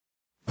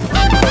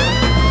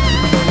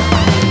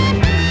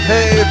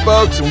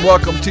folks, and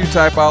welcome to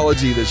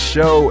Typology, the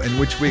show in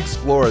which we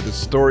explore the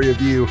story of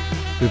you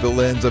through the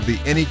lens of the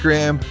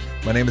Enneagram.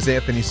 My name is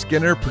Anthony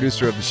Skinner,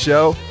 producer of the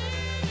show.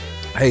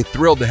 Hey,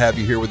 thrilled to have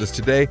you here with us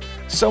today.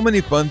 So many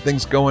fun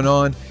things going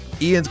on.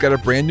 Ian's got a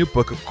brand new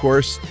book, of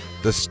course,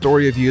 The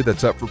Story of You,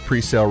 that's up for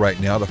pre-sale right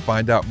now. To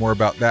find out more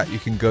about that, you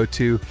can go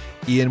to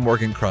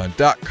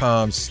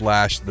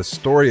ianmorgancron.com/The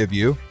Story of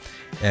You.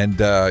 And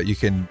you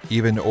can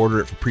even order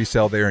it for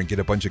pre-sale there and get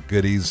a bunch of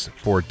goodies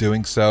for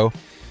doing so.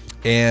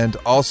 And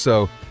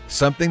also,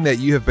 something that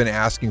you have been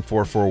asking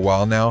for a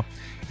while now,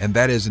 and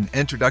that is an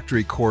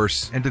introductory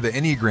course into the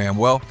Enneagram.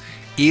 Well,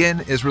 Ian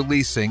is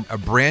releasing a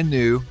brand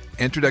new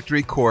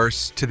introductory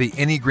course to the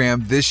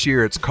Enneagram this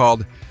year. It's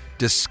called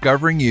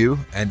Discovering You,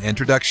 an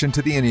Introduction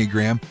to the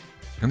Enneagram.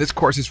 And this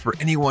course is for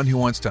anyone who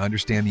wants to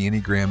understand the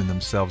Enneagram and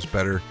themselves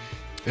better.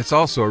 It's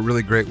also a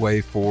really great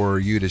way for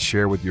you to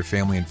share with your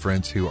family and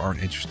friends who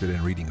aren't interested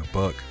in reading a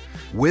book.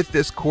 With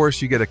this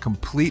course, you get a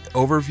complete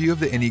overview of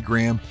the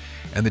Enneagram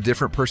and the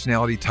different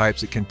personality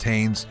types it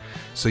contains,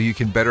 so you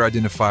can better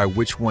identify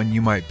which one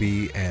you might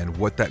be and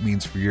what that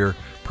means for your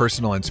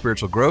personal and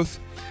spiritual growth.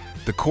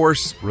 The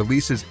course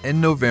releases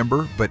in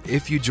November, but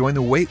if you join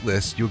the wait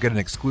list, you'll get an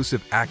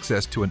exclusive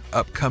access to an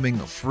upcoming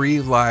free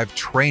live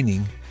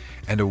training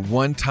and a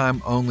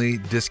one-time only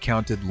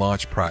discounted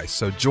launch price.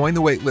 So join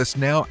the wait list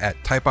now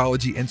at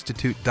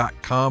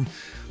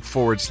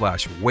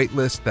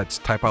typologyinstitute.com/waitlist. That's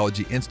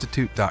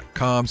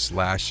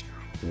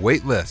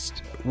typologyinstitute.com/waitlist.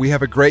 We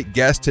have a great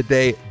guest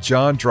today,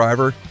 John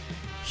Driver.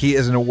 He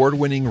is an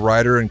award-winning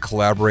writer and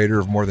collaborator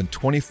of more than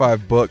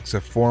 25 books,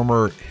 a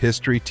former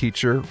history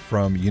teacher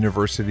from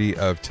University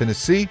of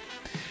Tennessee.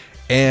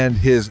 And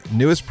his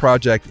newest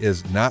project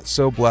is Not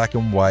So Black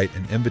and White,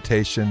 an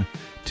invitation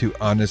to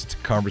honest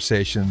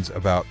conversations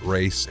about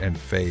race and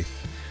faith.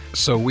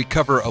 So we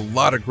cover a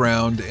lot of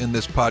ground in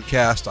this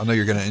podcast. I know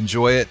you're going to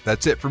enjoy it.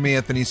 That's it for me,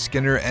 Anthony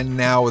Skinner. And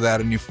now, without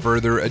any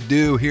further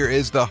ado, here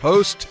is the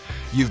host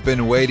you've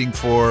been waiting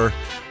for,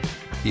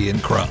 Ian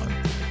Cron.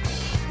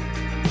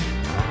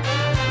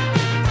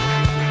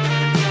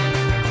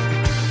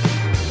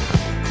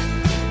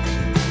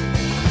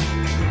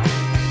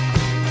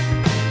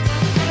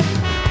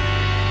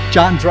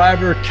 John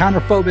Driver,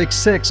 Counterphobic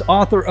 6,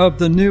 author of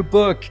the new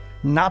book,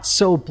 Not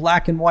So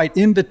Black and White,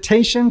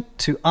 Invitation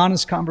to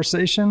Honest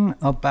Conversation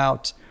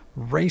about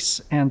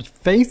Race and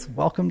Faith.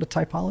 Welcome to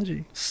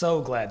Typology.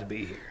 So glad to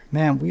be here.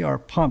 Man, we are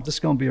pumped. This is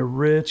going to be a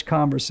rich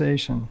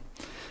conversation.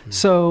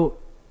 So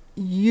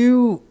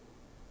you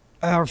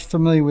are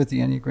familiar with the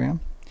Enneagram,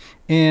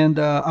 and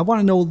I want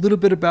to know a little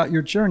bit about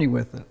your journey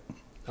with it.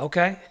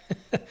 Okay.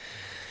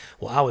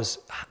 Well, I was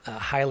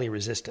highly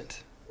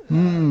resistant,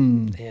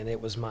 and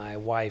it was my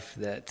wife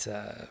that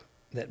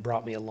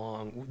brought me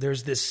along.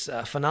 There's this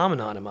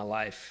phenomenon in my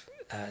life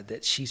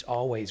that she's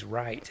always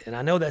right. And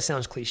I know that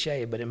sounds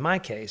cliche, but in my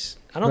case,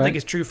 I don't think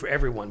it's true for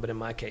everyone, but in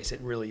my case,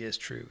 it really is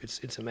true.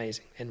 It's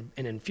amazing and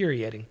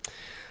infuriating.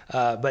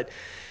 But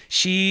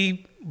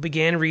she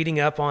began reading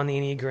up on the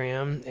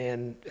Enneagram,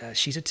 and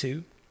she's a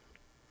 2.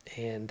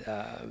 And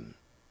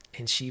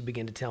she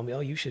began to tell me,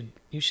 oh, you should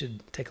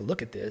take a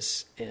look at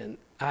this. And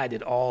I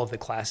did all of the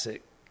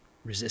classic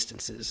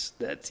resistances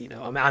that,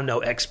 I'm no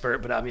expert,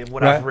 but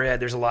what I've read,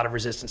 there's a lot of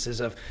resistances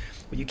of,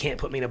 well, you can't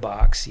put me in a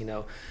box.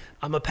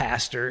 I'm a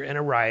pastor and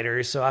a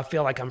writer, so I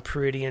feel like I'm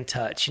pretty in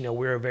touch.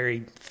 We're a very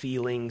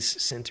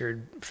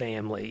feelings-centered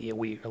family.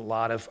 A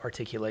lot of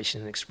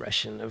articulation and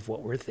expression of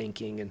what we're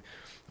thinking, and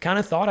kind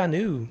of thought I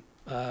knew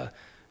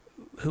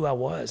who I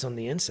was on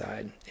the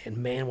inside, and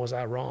man, was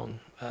I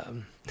wrong.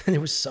 There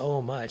was so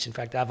much. In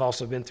fact, I've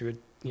also been through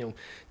a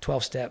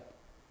 12-step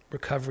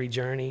recovery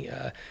journey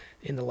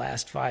in the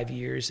last 5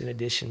 years, in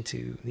addition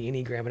to the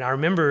Enneagram. And I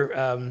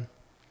remember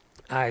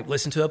I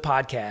listened to a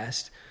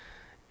podcast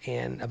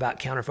and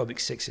about counterphobic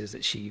 6s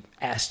that she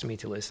asked me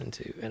to listen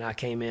to. And I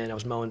came in, I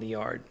was mowing the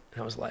yard,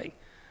 and I was like,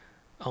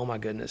 oh my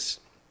goodness,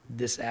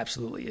 this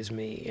absolutely is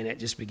me. And it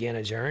just began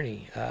a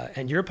journey.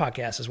 And your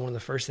podcast is one of the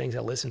first things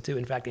I listened to.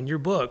 In fact, in your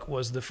book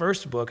was the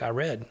first book I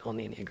read on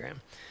the Enneagram.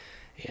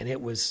 And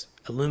it was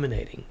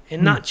illuminating.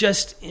 And not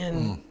just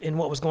in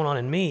what was going on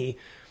in me,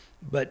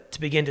 but to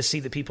begin to see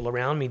the people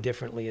around me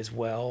differently as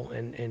well,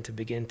 and to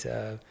begin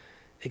to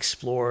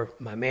explore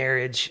my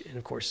marriage and,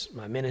 of course,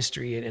 my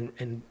ministry.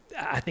 And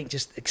I think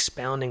just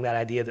expounding that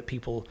idea that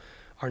people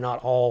are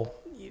not all,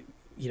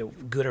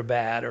 good or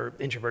bad, or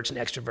introverts and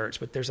extroverts,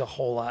 but there's a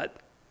whole lot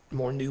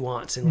more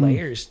nuance and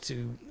layers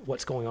to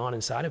what's going on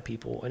inside of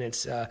people. And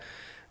it's, I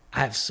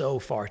have so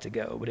far to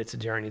go, but it's a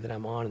journey that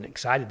I'm on and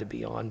excited to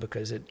be on,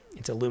 because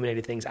it's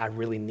illuminated things I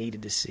really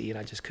needed to see and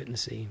I just couldn't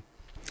see.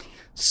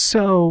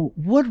 So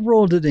what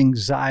role did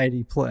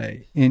anxiety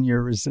play in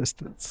your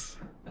resistance?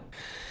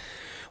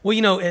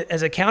 Well,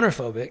 as a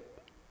counterphobic,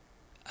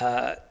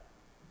 the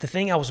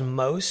thing I was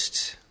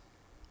most,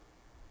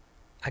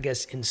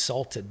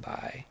 insulted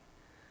by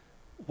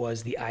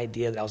was the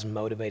idea that I was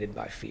motivated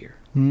by fear.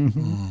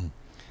 Mm-hmm.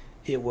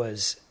 It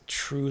was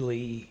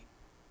truly,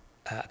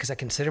 because I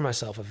consider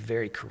myself a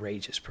very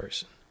courageous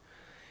person.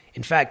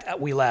 In fact,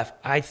 we laugh,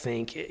 I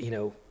think,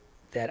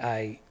 that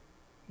I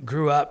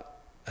grew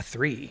up a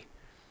 3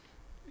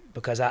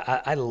 because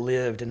I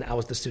lived, and I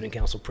was the student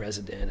council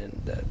president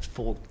and the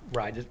full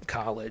ride to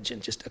college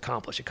and just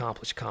accomplish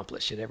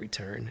at every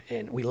turn.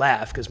 And we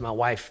laugh because my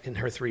wife in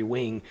her 3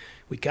 wing,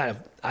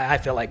 I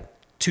felt like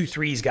 2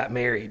 3s got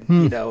married,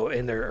 in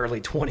their early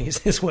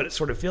 20s is what it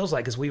sort of feels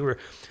like, because we were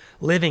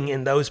living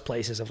in those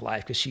places of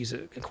life because she's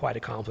quite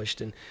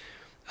accomplished.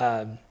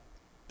 And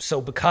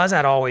so because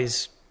I'd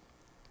always,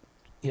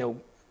 I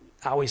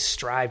always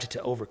strived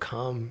to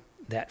overcome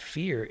that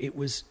fear.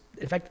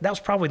 In fact, that was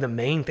probably the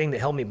main thing that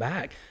held me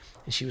back.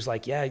 And she was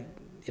like, yeah,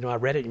 I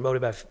read it,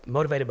 you're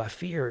motivated by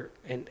fear,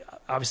 and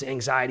obviously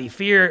anxiety.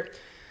 Fear,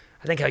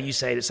 I think how you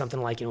say it is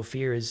something like,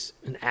 fear is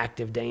an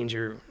active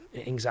danger.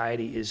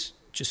 Anxiety is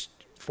just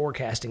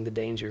forecasting the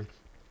danger.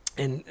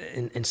 And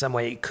in some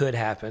way it could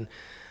happen.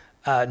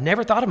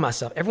 Never thought of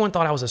myself. Everyone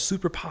thought I was a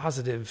super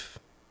positive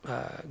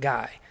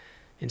guy.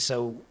 And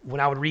so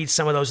when I would read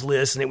some of those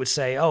lists and it would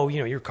say, oh,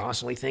 you're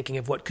constantly thinking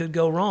of what could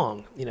go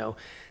wrong,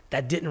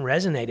 that didn't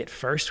resonate at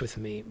first with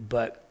me.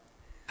 But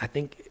I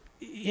think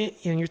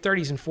in your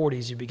 30s and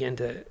 40s, you begin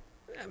to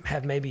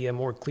have maybe a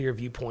more clear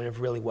viewpoint of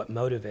really what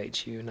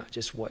motivates you, not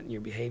just what your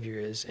behavior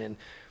is. And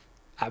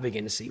I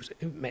began to see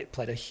it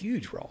played a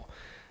huge role,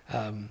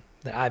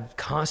 that I've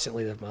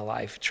constantly lived my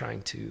life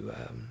trying to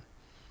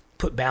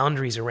put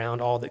boundaries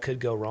around all that could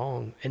go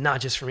wrong, and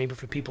not just for me, but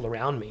for people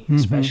around me,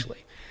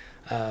 especially.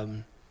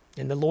 And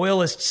the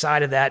loyalist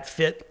side of that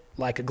fit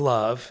like a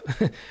glove.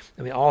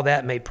 I mean, all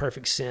that made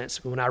perfect sense.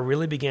 But when I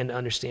really began to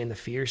understand the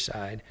fear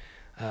side,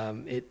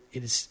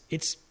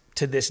 it's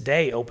to this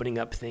day opening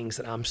up things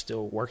that I'm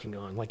still working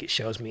on. Like, it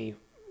shows me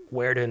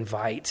where to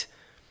invite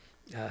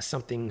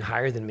something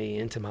higher than me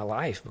into my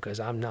life, because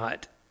I'm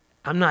not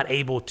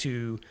able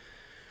to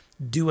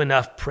do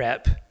enough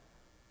prep.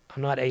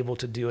 I'm not able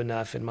to do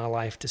enough in my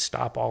life to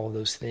stop all of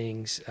those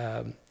things,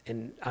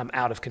 and I'm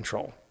out of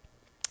control.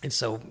 And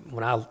so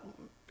when I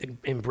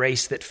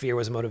embraced that fear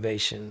was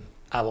motivation,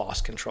 I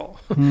lost control.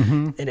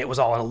 And it was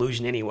all an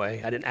illusion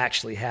anyway. I didn't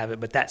actually have it,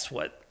 but that's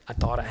what I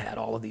thought I had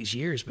all of these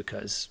years,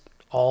 because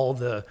all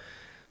the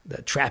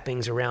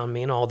trappings around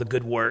me and all the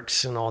good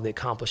works and all the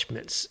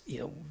accomplishments,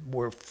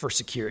 were for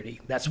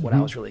security. That's what I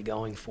was really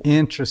going for.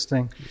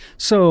 Interesting.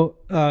 So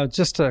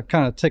just to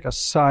kind of take a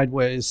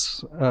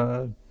sideways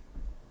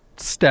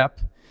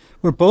step,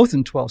 we're both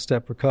in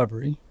 12-step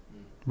recovery,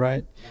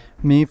 right?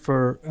 Me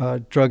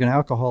for drug and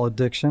alcohol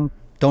addiction.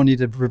 Don't need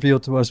to reveal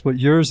to us what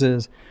yours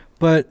is.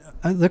 But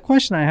the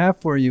question I have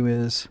for you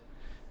is,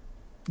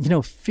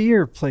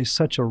 fear plays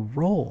such a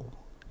role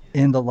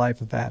in the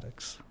life of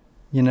addicts.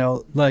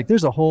 Like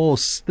there's a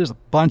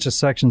bunch of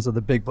sections of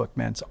the big book,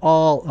 man. It's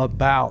all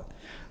about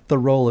the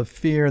role of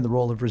fear, the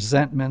role of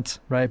resentment,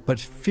 right? But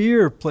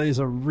fear plays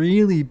a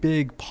really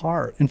big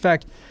part. In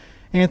fact,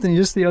 Anthony,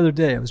 just the other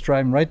day, I was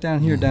driving right down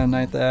here, down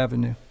 9th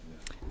Avenue,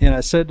 and I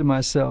said to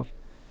myself,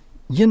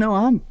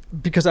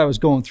 because I was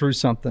going through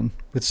something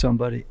with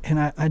somebody, and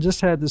I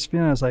just had this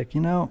feeling. I was like,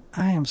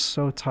 I am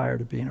so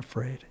tired of being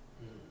afraid.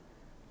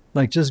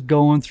 Like just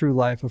going through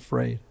life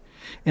afraid.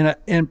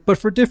 But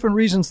for different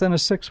reasons than a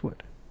 6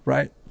 would,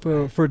 right?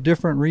 For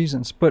different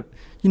reasons. But,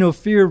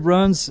 fear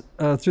runs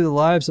through the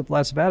lives of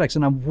lots of addicts.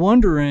 And I'm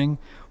wondering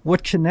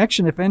what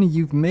connection, if any,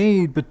 you've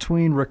made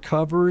between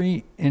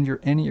recovery and your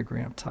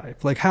Enneagram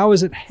type. Like, how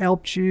has it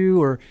helped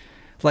you? Or,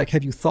 like,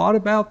 have you thought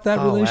about that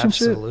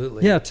relationship?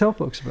 Absolutely. Yeah, tell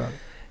folks about it.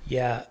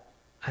 Yeah,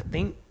 I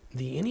think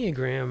the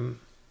Enneagram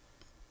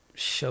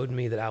showed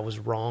me that I was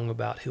wrong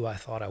about who I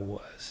thought I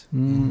was.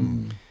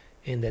 And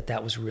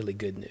that was really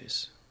good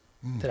news.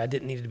 That I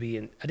didn't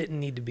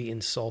need to be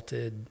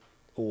insulted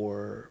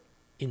or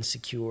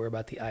insecure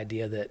about the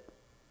idea that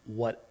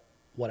what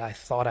I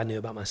thought I knew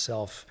about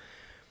myself,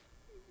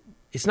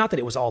 it's not that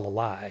it was all a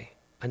lie.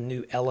 I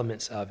knew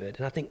elements of it.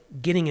 And I think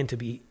getting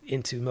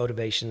into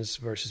motivations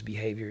versus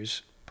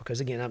behaviors, because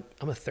again,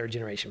 I'm a 3rd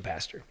generation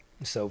pastor.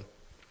 So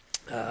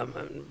a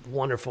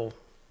wonderful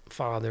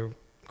father,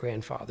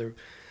 grandfather,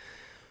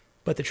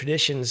 but the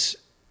traditions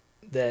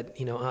that,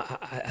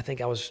 I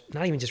think I was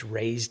not even just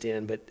raised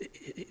in, but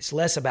it's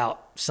less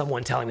about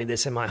someone telling me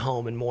this in my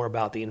home and more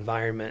about the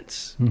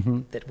environments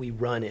that we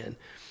run in.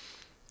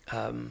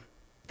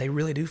 They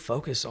really do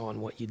focus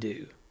on what you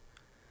do.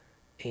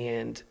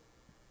 And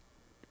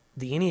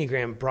the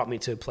Enneagram brought me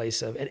to a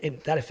place of, and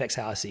that affects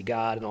how I see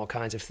God and all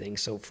kinds of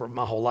things. So for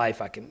my whole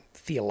life, I can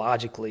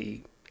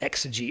theologically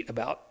exegete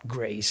about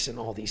grace and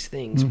all these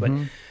things. But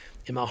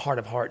in my heart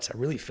of hearts, I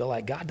really feel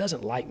like God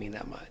doesn't like me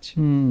that much.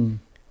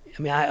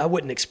 I mean, I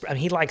wouldn't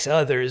he likes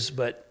others,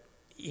 but,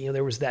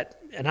 there was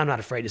that, and I'm not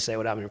afraid to say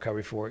what I'm in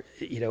recovery for.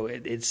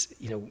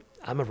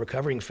 I'm a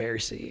recovering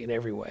Pharisee in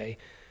every way,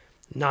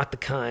 not the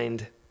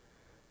kind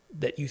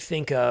that you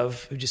think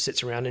of who just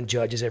sits around and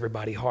judges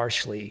everybody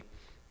harshly,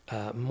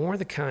 more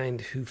the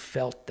kind who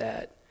felt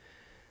that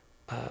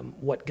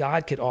what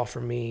God could offer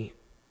me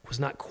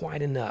was not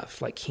quite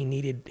enough. Like he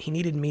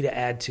needed me to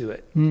add to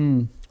it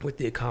with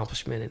the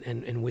accomplishment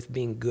and with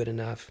being good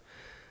enough,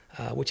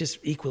 which is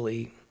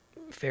equally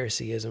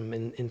Phariseeism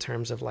in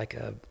terms of like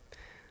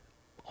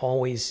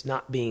always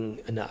not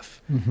being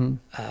enough,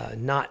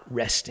 not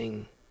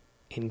resting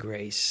in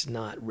grace,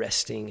 not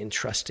resting and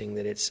trusting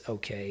that it's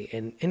okay.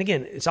 And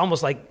again, it's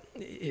almost like,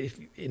 if,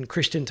 in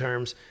Christian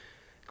terms,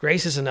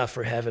 grace is enough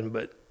for heaven,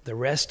 but the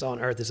rest on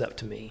earth is up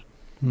to me.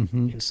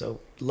 And so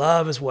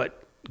love is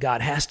what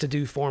God has to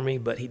do for me,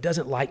 but he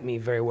doesn't like me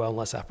very well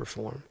unless I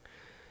perform.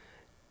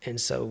 And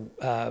so,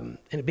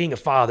 and being a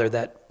father,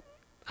 that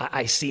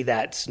I see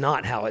that's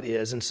not how it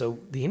is. And so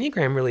the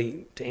Enneagram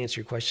really, to answer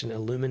your question,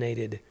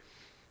 illuminated,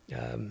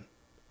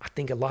 I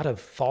think, a lot of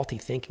faulty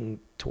thinking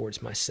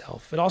towards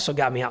myself. It also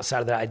got me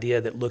outside of the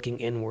idea that looking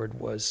inward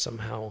was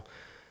somehow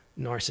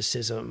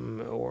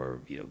narcissism,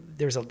 or,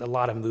 there's a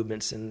lot of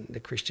movements in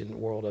the Christian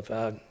world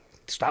of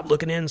stop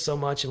looking in so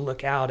much and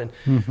look out.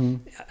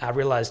 And I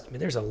realized,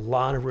 there's a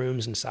lot of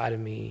rooms inside of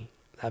me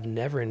I've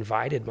never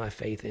invited my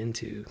faith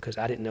into because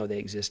I didn't know they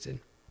existed.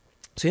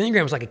 So the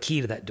Enneagram was like a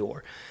key to that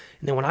door.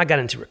 And then when I got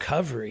into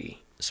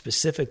recovery,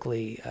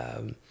 specifically,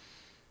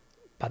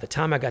 by the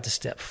time I got to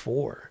step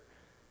 4,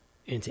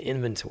 into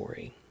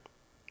inventory,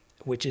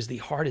 which is the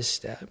hardest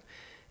step,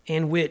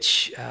 and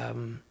which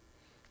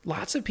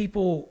lots of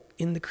people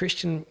in the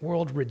Christian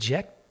world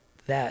reject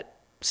that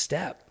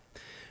step.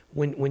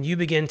 When you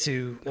begin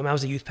to, I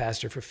was a youth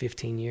pastor for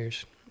 15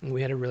 years. And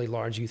we had a really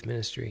large youth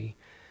ministry.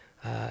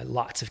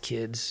 Lots of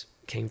kids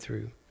came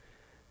through,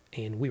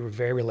 and we were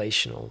very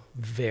relational,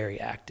 very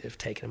active,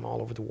 taking them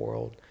all over the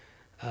world.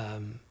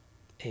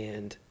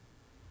 And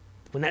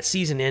when that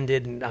season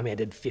ended, and I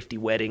did 50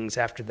 weddings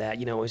after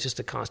that, it was just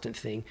a constant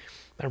thing.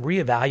 But I'm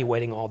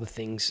reevaluating all the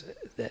things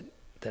that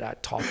I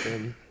taught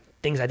them,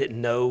 things I didn't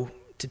know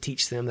to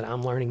teach them that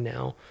I'm learning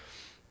now.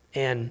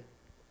 And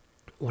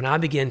when I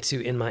begin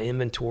to, in my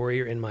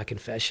inventory or in my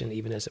confession,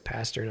 even as a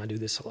pastor, and I do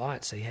this a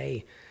lot, say,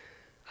 hey,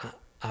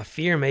 I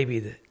fear maybe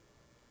that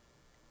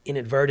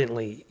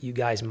inadvertently you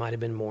guys might have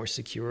been more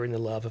secure in the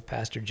love of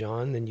Pastor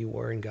John than you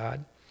were in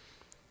God.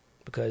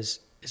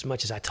 Because as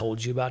much as I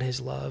told you about his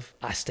love,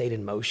 I stayed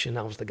in motion.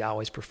 I was the guy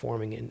always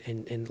performing,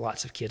 and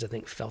lots of kids, I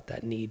think, felt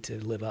that need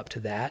to live up to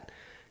that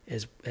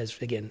as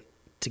again,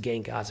 to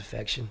gain God's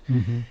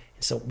affection.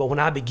 So, but when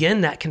I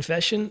begin that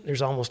confession,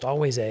 there's almost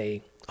always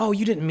oh,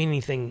 you didn't mean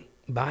anything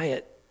by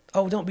it.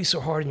 Oh, don't be so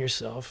hard on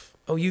yourself.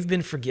 Oh, you've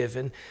been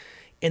forgiven.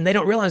 And they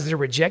don't realize they're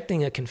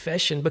rejecting a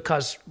confession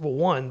because, well,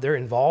 one, they're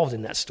involved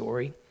in that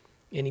story.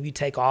 And if you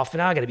take off,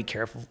 and I got to be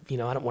careful, I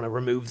don't want to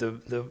remove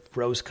the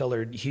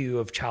rose-colored hue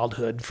of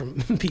childhood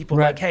from people.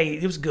 Right. Like, hey,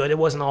 it was good, it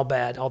wasn't all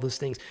bad, all those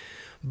things.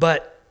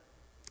 But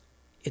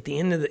in the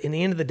end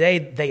of the day,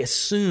 they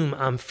assume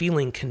I'm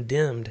feeling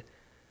condemned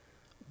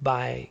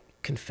by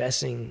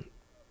confessing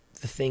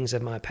the things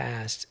of my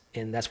past,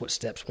 and that's what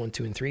steps 1,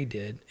 2, and 3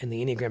 did. And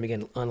the Enneagram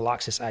again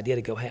unlocks this idea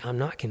to go, hey, I'm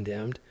not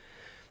condemned.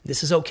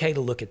 This is okay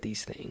to look at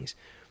these things.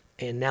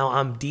 And now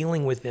I'm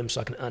dealing with them so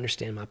I can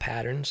understand my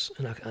patterns,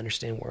 and I can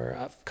understand where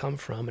I've come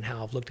from and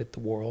how I've looked at the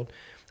world,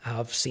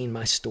 how I've seen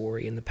my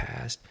story in the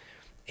past.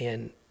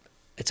 And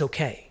it's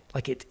okay.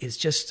 Like it's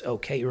just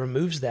okay. It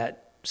removes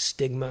that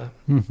stigma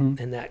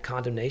and that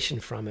condemnation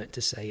from it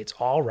to say it's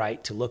all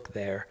right to look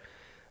there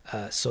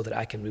so that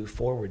I can move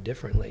forward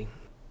differently.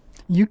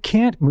 You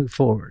can't move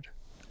forward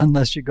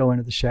unless you go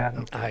into the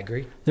shadow. I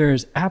agree. There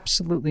is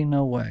absolutely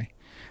no way.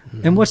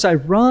 And what's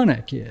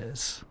ironic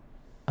is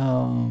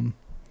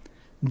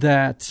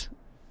that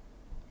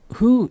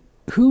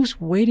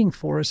who's waiting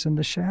for us in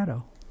the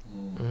shadow?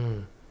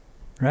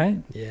 Right?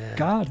 Yeah.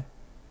 God.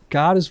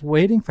 God is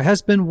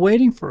has been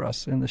waiting for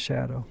us in the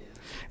shadow.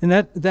 And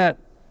that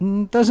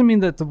doesn't mean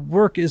that the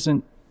work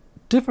isn't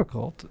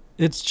difficult.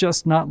 It's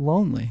just not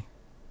lonely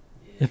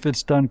if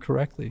it's done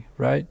correctly,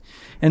 right?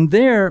 And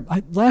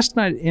last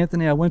night,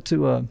 Anthony, I went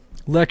to a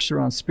lecture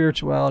on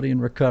spirituality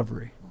and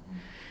recovery.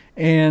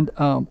 And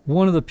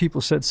one of the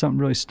people said something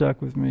really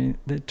stuck with me.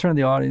 They turned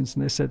to the audience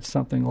and they said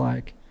something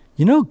like,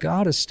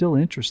 God is still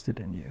interested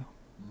in you.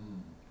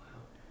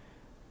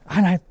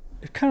 And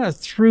it kind of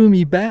threw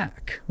me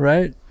back,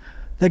 right?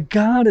 That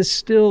God is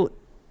still,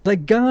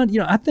 like God,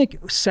 I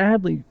think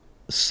sadly,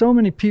 so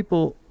many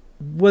people,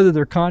 whether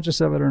they're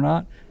conscious of it or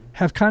not,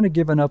 have kind of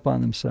given up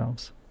on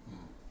themselves.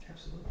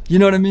 You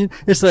know what I mean?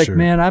 It's like,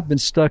 man, I've been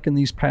stuck in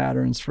these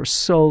patterns for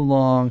so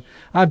long.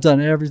 I've done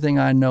everything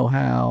I know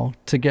how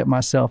to get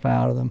myself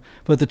out of them.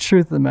 But the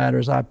truth of the matter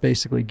is I've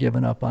basically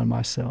given up on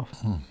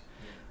myself.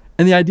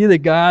 And the idea that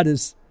God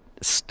is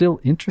still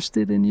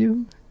interested in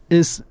you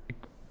is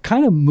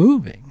kind of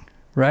moving,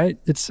 right?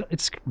 It's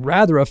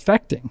rather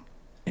affecting,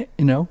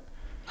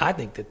 I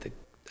think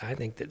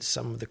that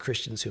some of the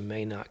Christians who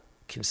may not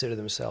consider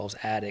themselves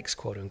addicts,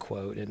 quote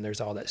unquote, and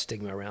there's all that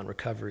stigma around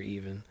recovery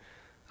even,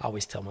 I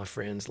always tell my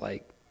friends,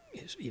 like,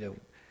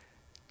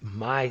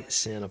 my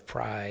sin of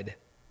pride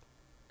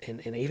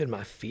and even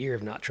my fear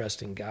of not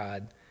trusting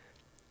God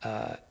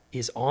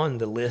is on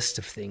the list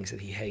of things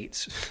that he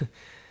hates.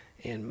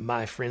 And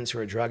my friends who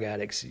are drug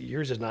addicts,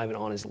 yours is not even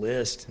on his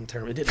list in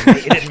terms. It didn't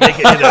make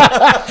it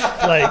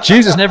into like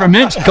Jesus never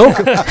mentioned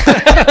coca.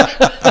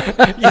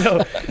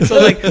 So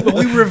like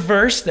we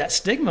reverse that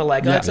stigma.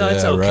 Like it's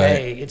okay,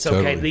 right. it's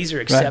Totally. okay. These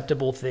are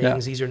acceptable things. Yeah.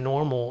 These are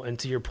normal. And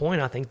to your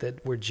point, I think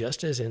that we're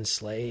just as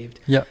enslaved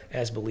Yep.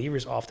 as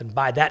believers often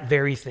by that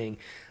very thing.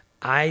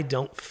 I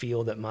don't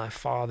feel that my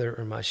father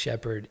or my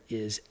shepherd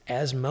is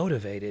as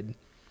motivated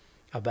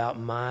about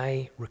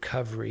my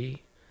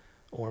recovery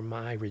or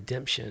my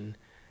redemption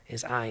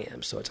as I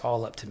am. So it's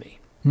all up to me.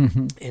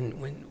 Mm-hmm.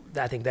 And when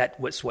I think that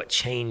was what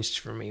changed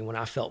for me when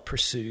I felt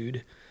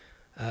pursued,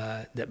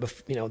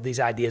 these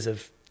ideas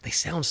of, they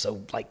sound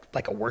so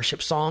like a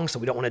worship song, so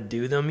we don't want to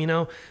do them,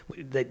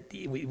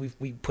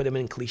 we put them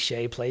in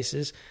cliche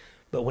places.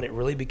 But when it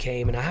really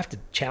became, and I have to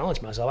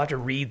challenge myself, I have to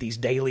read these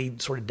daily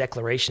sort of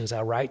declarations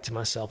I write to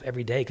myself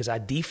every day, because I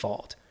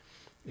default.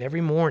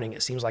 Every morning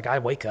it seems like I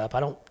wake up, I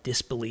don't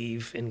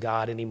disbelieve in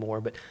God anymore,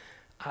 but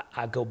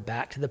I go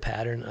back to the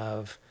pattern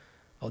of,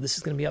 this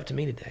is going to be up to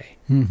me today.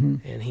 Mm-hmm.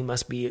 And he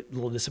must be a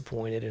little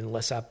disappointed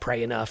unless I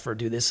pray enough or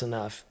do this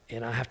enough.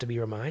 And I have to be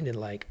reminded,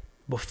 like,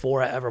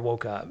 before I ever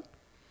woke up,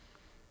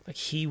 like,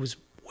 he was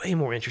way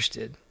more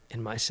interested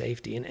in my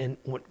safety. And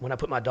when I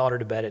put my daughter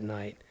to bed at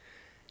night,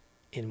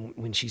 and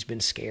when she's been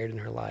scared in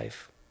her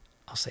life,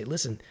 I'll say,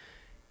 listen,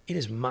 it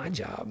is my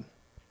job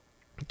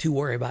to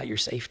worry about your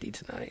safety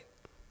tonight.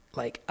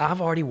 Like,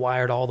 I've already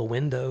wired all the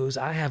windows.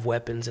 I have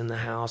weapons in the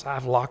house.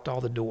 I've locked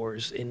all the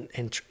doors.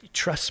 And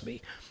trust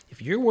me,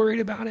 if you're worried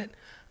about it,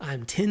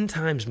 I'm 10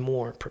 times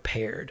more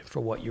prepared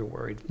for what you're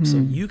worried. Mm-hmm. So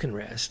you can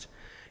rest.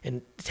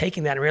 And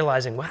taking that and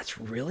realizing, well, that's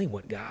really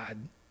what God,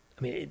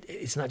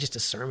 it's not just a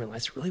sermon.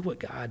 That's really what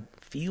God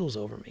feels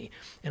over me.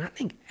 And I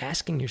think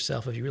asking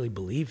yourself if you really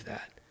believe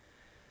that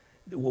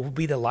will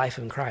be the life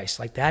in Christ.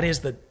 Like,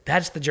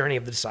 that's the journey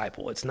of the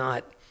disciple. It's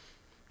not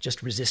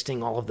just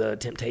resisting all of the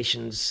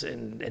temptations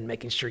and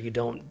making sure you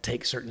don't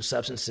take certain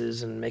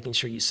substances and making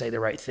sure you say the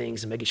right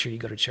things and making sure you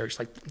go to church.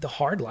 Like, the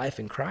hard life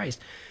in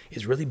Christ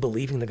is really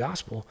believing the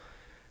gospel,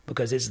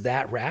 because it's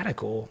that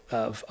radical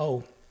of,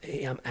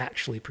 hey, I'm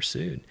actually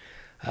pursued.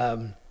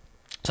 So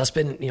I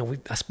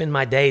spend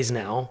my days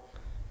now.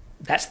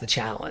 That's the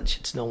challenge.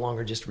 It's no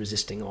longer just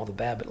resisting all the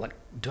bad, but like,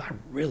 do I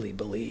really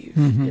believe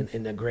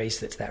in the grace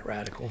that's that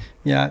radical?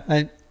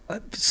 Yeah.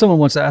 Someone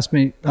once asked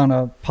me on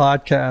a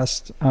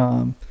podcast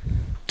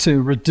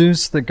to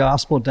reduce the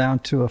gospel down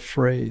to a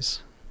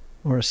phrase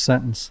or a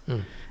sentence.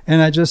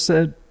 And I just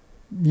said,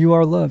 you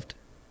are loved.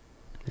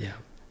 Yeah.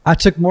 I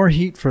took more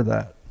heat for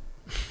that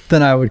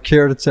than I would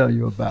care to tell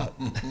you about,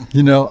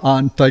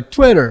 on like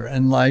Twitter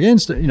and like not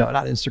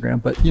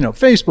Instagram, but,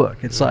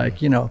 Facebook. It's like,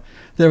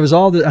 there was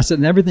all the, I said,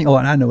 and everything. Oh,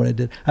 and I know what I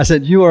did. I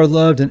said, you are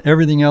loved, and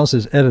everything else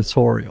is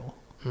editorial.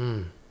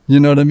 You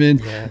know what I mean?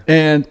 Yeah.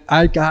 And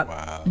I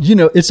got,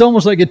 it's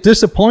almost like it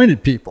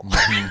disappointed people.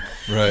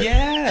 Right.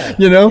 Yeah.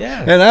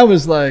 Yeah. And I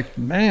was like,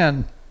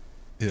 man,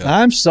 Yeah.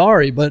 I'm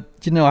sorry, but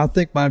I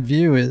think my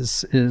view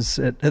is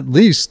at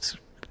least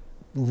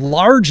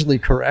largely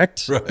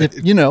correct. Right.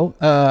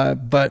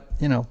 But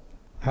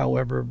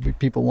however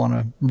people want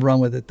to run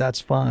with it, that's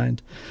fine.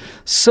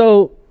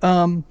 So,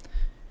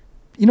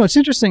 it's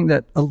interesting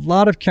that a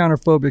lot of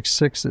counterphobic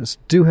sixes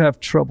do have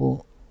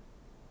trouble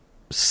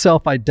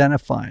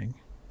self-identifying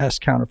as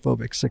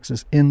counterphobic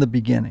sixes in the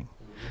beginning,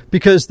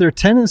 because their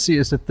tendency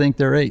is to think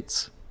they're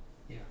eights,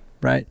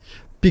 right?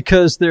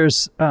 Because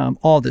there's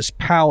all this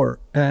power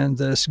and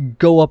this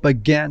go up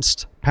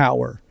against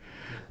power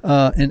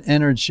and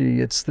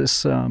energy. It's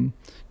this,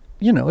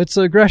 it's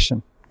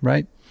aggression,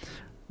 right?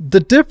 The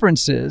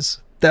difference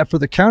is that for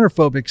the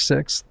counterphobic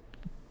six,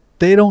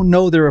 they don't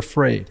know they're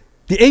afraid.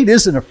 The 8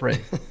 isn't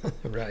afraid.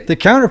 Right. The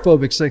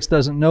counterphobic 6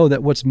 doesn't know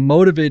that what's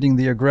motivating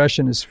the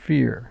aggression is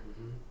fear,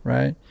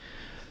 right?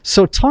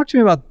 So talk to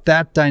me about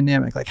that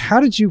dynamic. Like, how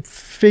did you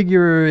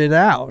figure it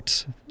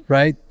out,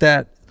 right?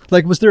 That,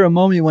 like, was there a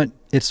moment you went,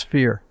 it's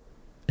fear,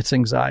 it's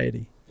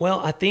anxiety? Well,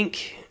 I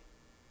think,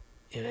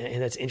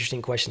 and that's an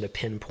interesting question to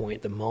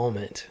pinpoint the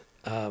moment.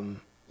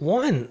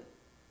 One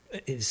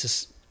is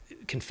this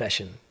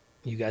confession.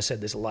 You guys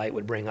said this light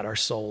would bring out our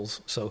souls.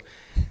 So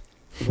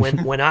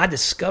when I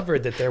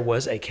discovered that there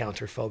was a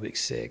counterphobic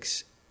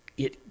 6,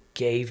 it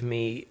gave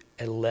me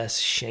a less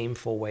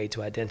shameful way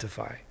to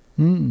identify.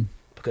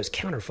 Because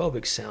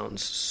counterphobic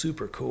sounds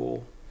super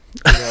cool.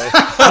 It's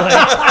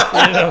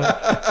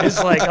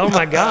like, oh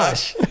my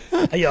gosh,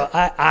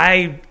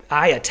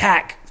 I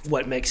attack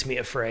what makes me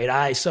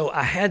afraid. So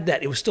I had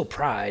that. It was still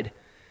pride,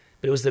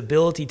 but it was the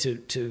ability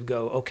to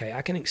go, okay,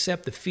 I can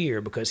accept the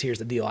fear, because here's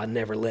the deal: I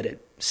never let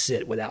it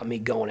sit without me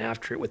going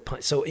after it with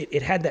punch. So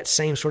it had that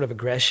same sort of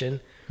aggression,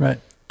 right?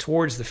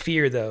 Towards the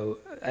fear, though,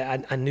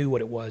 I knew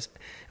what it was.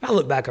 If I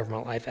look back over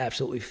my life,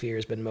 absolutely fear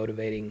has been a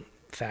motivating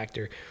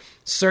factor.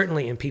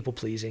 Certainly in people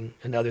pleasing,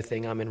 another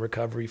thing I'm in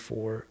recovery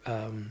for,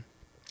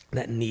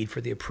 that need for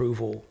the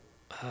approval,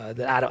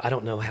 that I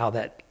don't know how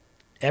that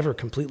ever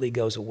completely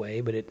goes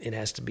away, but it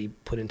has to be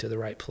put into the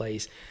right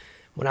place.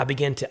 When I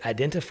begin to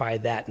identify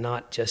that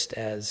not just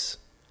as,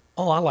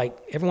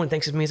 everyone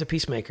thinks of me as a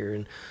peacemaker,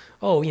 and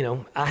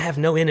I have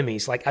no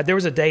enemies. Like there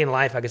was a day in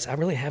life I guess I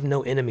really have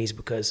no enemies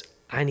because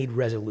I need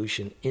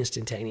resolution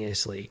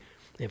instantaneously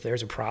if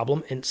there's a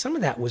problem. And some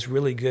of that was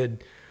really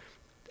good,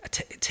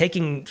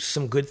 taking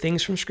some good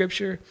things from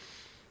Scripture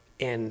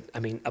and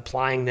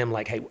applying them.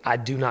 Like, hey, I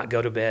do not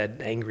go to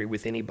bed angry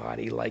with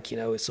anybody. Like,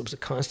 it was a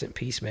constant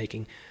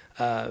peacemaking.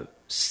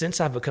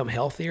 Since I've become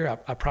healthier,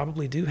 I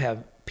probably do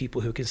have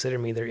people who consider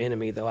me their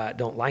enemy, though I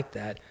don't like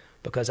that,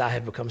 because I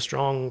have become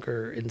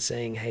stronger in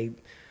saying, hey,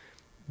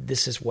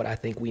 this is what I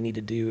think we need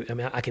to do.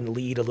 I can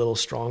lead a little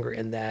stronger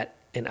in that,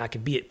 and I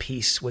can be at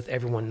peace with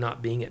everyone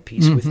not being at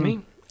peace with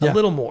me a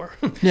little more.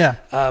 Yeah.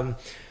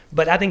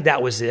 But I think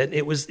that was it.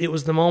 It was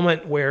the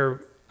moment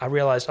where I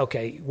realized,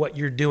 okay, what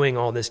you're doing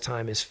all this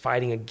time is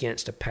fighting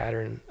against a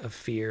pattern of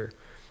fear,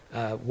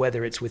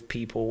 whether it's with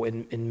people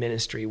in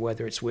ministry,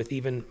 whether it's with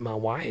even my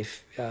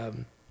wife.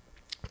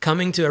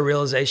 Coming to a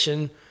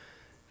realization,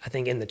 I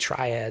think in the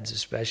triads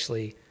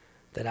especially,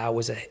 that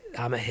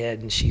I'm a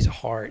head and she's a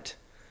heart,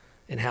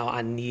 and how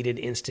I needed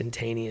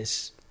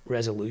instantaneous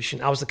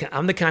resolution.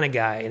 I'm the kind of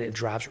guy, and it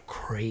drives her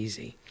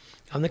crazy.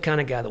 I'm the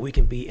kind of guy that we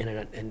can be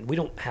and we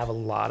don't have a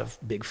lot of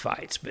big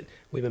fights, but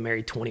we've been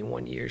married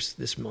 21 years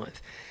this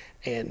month.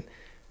 And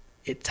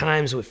at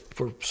times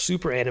we're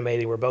super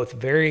animated. We're both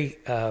very,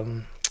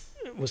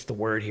 what's the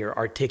word here?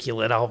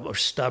 Articulate, or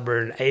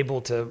stubborn,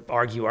 able to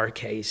argue our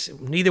case.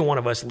 Neither one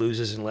of us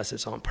loses unless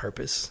it's on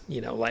purpose.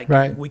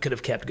 Right. We could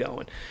have kept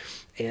going.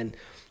 And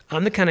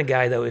I'm the kind of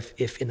guy, though,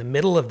 if in the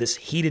middle of this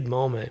heated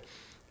moment,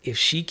 if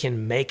she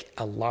can make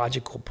a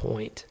logical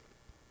point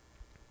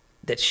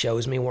that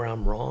shows me where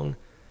I'm wrong,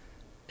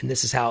 and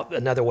this is how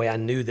another way I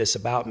knew this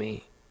about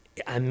me,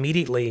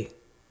 immediately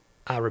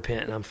I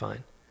repent and I'm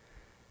fine.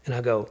 And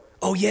I go,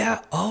 oh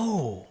yeah,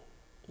 oh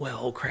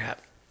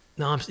crap.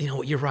 No,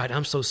 you're right.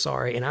 I'm so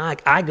sorry. And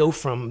I go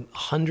from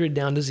 100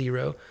 down to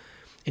 0.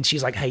 And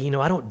she's like, hey,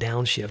 I don't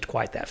downshift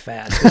quite that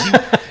fast.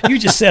 You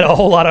just said a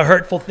whole lot of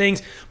hurtful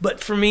things. But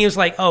for me, it was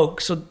like,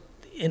 so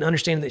in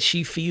understanding that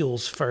she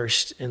feels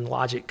first and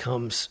logic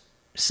comes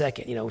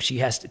second,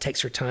 it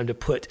takes her time to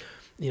put,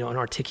 an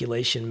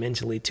articulation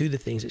mentally to the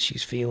things that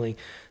she's feeling.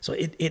 So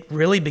it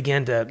really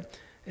began to,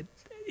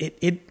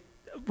 it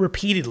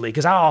repeatedly,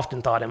 because I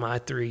often thought, am I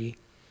 3?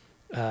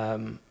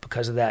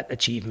 Because of that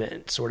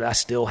achievement, sort of, I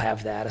still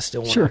have that. I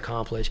still want to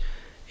accomplish.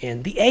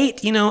 And the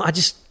 8,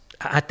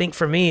 I think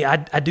for me,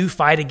 I do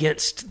fight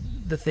against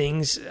the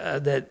things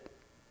that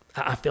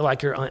I feel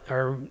like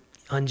are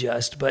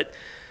unjust, but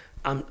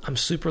I'm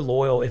super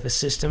loyal if a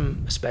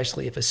system,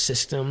 especially if a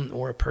system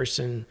or a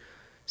person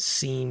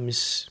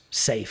seems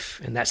safe,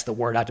 and that's the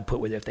word I have to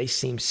put with it. If they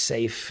seem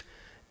safe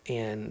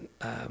and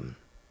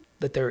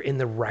that they're in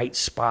the right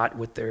spot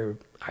with their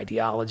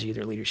ideology,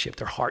 their leadership,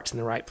 their heart's in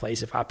the right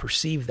place, if I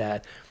perceive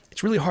that,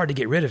 it's really hard to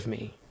get rid of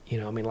me.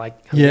 I've been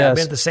at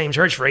the same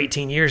church for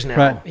 18 years now,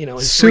 right. In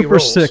super 3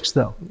 roles. 6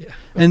 though. Yeah.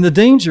 And the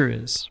danger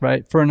is,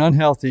 right, for an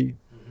unhealthy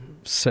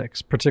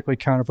 6, particularly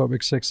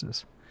counterphobic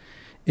 6s,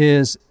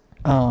 is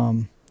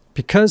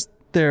because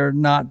they're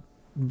not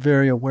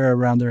very aware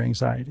around their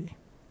anxiety,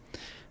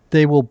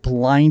 they will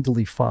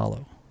blindly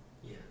follow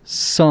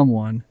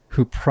someone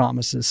who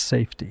promises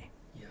safety.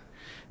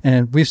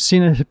 And we've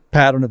seen a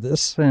pattern of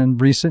this in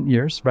recent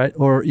years, right?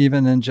 Or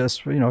even in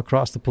just,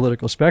 across the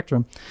political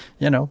spectrum,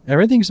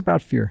 everything's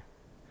about fear.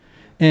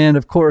 And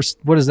of course,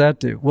 what does that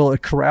do? Well,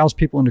 it corrals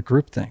people into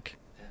groupthink.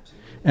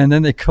 And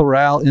then they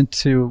corral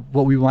into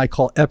what we might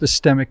call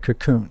epistemic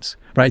cocoons,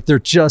 right? They're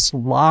just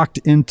locked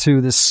into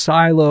this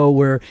silo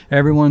where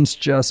everyone's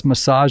just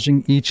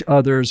massaging each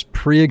other's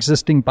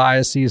pre-existing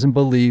biases and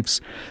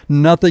beliefs.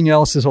 Nothing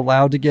else is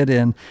allowed to get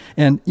in.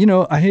 And,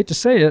 I hate to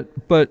say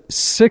it, but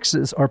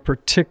 6s are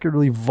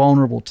particularly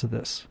vulnerable to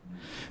this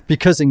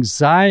because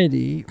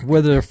anxiety,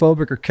 whether they're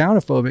phobic or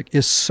counterphobic,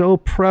 is so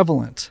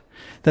prevalent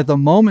that the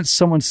moment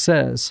someone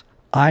says,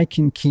 I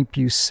can keep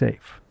you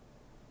safe,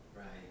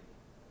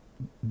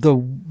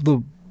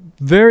 the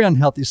very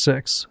unhealthy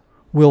 6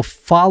 will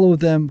follow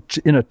them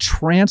in a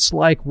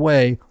trance-like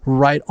way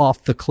right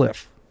off the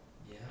cliff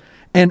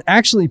and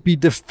actually be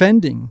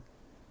defending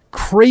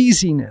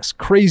craziness,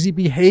 crazy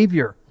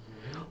behavior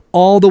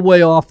all the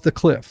way off the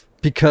cliff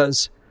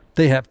because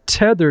they have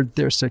tethered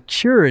their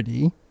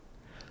security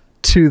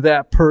to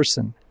that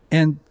person.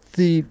 And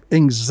the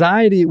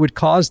anxiety it would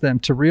cause them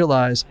to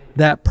realize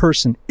that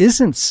person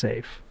isn't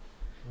safe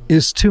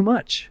is too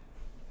much.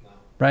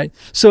 Right?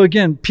 So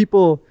again,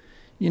 people,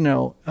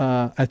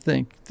 I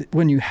think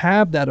when you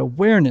have that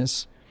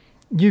awareness,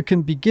 you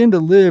can begin to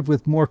live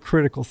with more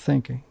critical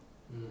thinking,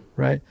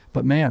 right?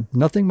 But man,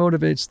 nothing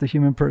motivates the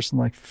human person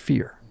like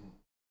fear.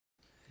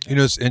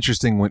 It's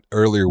interesting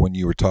earlier when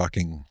you were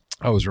talking,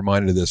 I was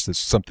reminded of this. This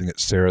is something that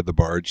Sarah the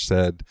Barge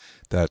said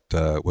that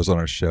was on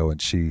our show,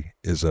 and she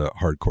is a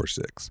hardcore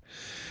 6.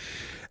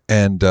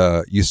 And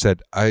you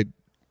said, I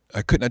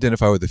couldn't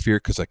identify with the fear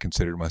because I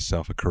considered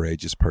myself a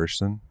courageous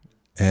person.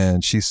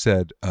 And she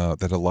said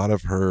that a lot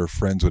of her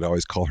friends would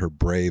always call her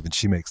brave, and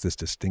she makes this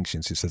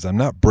distinction. She says, I'm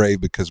not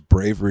brave because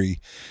bravery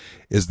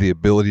is the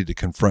ability to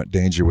confront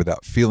danger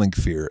without feeling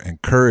fear,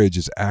 and courage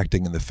is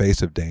acting in the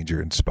face of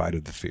danger in spite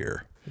of the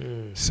fear.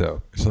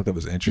 So I thought that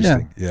was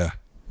interesting. Yeah.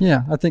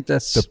 Yeah, I think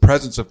that's... The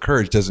presence of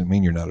courage doesn't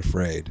mean you're not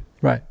afraid.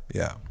 Right.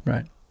 Yeah.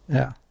 Right.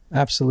 Yeah,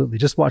 absolutely.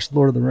 Just watch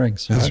Lord of the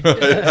Rings. Right?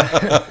 That's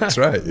right. That's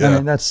right, yeah. I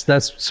mean,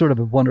 that's sort of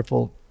a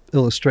wonderful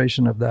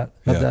illustration of that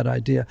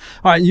idea.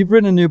 All right, you've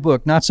written a new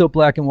book, Not So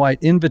Black and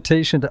White,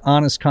 Invitation to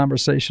Honest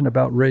Conversation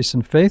About Race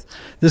and Faith.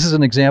 This is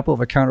an example of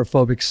a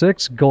counterphobic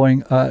six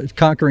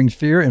conquering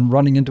fear and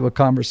running into a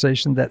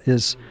conversation that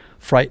is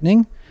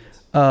frightening,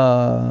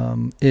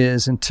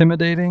 is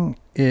intimidating,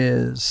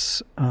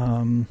 is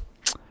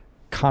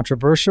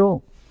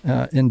controversial,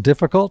 and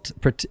difficult,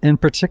 and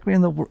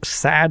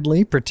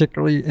particularly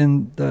particularly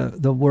in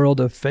the world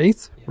of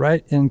faith,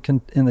 right? In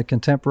the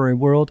contemporary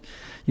world,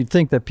 you'd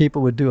think that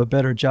people would do a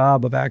better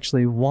job of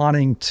actually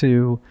wanting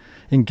to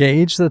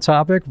engage the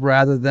topic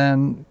rather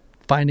than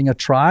finding a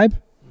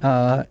tribe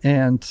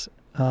and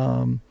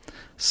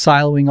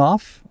siloing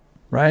off,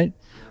 right?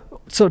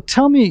 So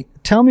tell me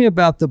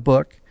about the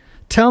book.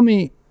 Tell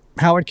me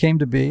how it came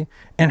to be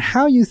and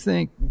how you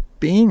think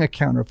being a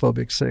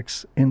counterphobic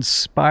six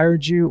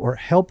inspired you or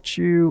helped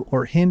you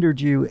or hindered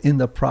you in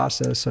the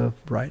process of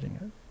writing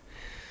it.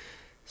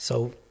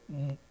 So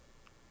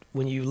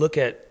when you look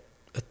at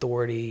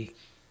authority,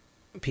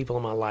 people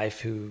in my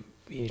life who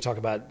you talk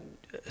about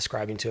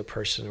ascribing to a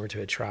person or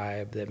to a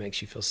tribe that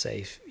makes you feel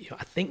safe,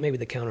 I think maybe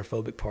the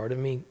counterphobic part of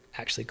me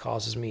actually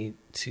causes me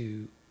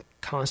to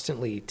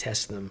constantly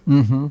test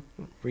them,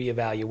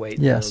 reevaluate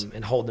them,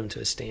 and hold them to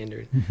a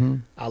standard.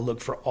 I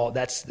look for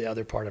that's the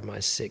other part of my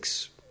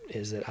six,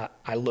 is that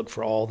I look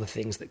for all the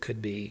things that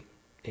could be,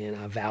 and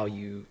I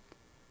value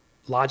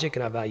logic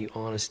and I value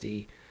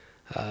honesty.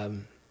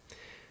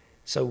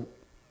 So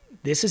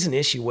this is an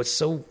issue. What's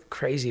so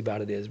crazy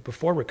about it is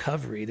before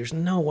recovery, there's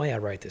no way I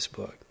write this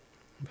book.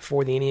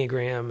 Before the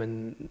Enneagram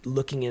and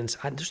looking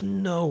inside, there's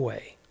no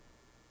way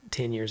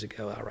 10 years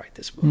ago I write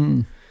this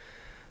book.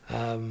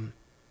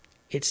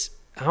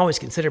 I always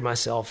consider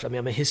myself,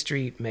 I'm a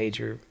history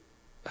major,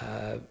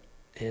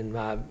 and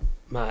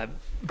my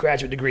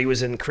graduate degree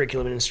was in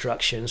curriculum and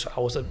instruction, so I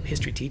was a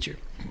history teacher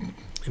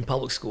in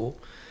public school,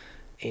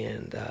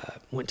 and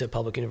went to a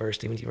public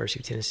university, went to the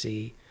University of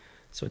Tennessee,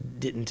 so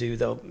didn't do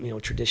the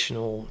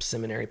traditional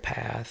seminary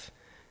path,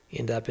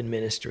 end up in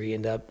ministry,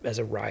 end up as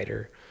a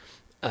writer,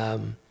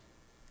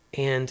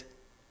 and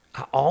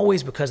I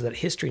always, because of that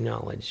history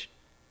knowledge,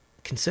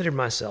 considered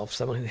myself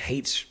someone who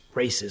hates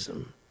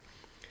racism.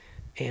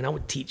 And I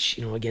would teach,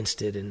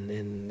 against it and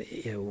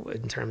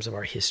in terms of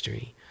our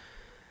history.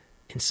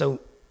 And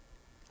so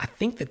I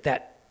think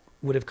that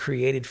would have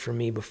created for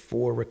me,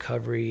 before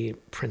recovery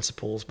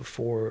principles,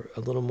 before a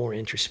little more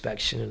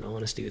introspection and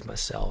honesty with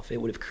myself,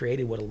 it would have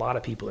created what a lot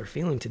of people are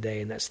feeling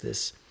today. And that's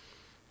this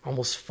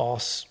almost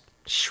false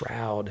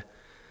shroud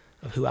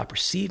of who I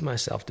perceive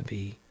myself to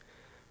be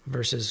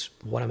versus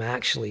what I'm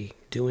actually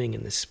doing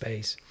in this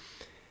space.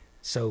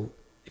 So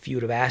if you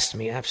would have asked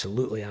me,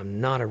 absolutely, I'm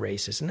not a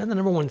racist. And then the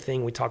number one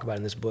thing we talk about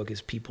in this book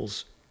is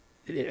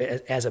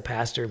as a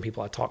pastor and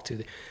people I talk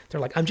to, they're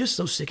like, I'm just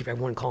so sick of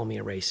everyone calling me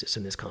a racist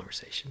in this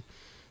conversation.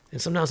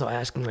 And sometimes I'll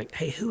ask them, like,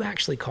 hey, who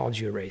actually called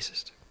you a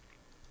racist?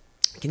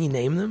 Can you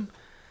name them?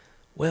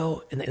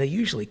 Well, and they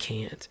usually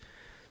can't.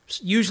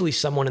 Usually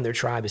someone in their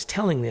tribe is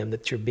telling them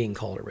that you're being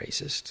called a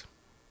racist.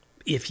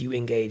 If you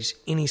engage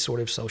any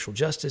sort of social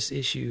justice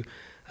issue,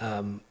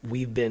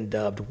 we've been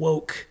dubbed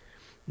woke.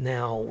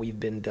 Now we've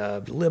been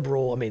dubbed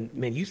liberal.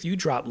 You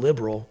drop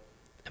liberal,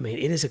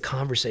 it is a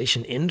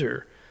conversation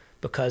ender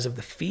because of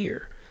the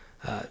fear.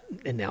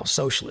 And now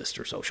socialist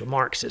or social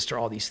Marxist or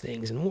all these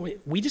things. And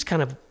we just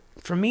kind of,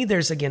 for me,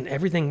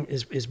 everything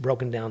is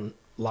broken down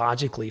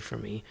logically for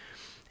me.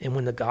 And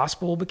when the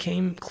gospel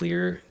became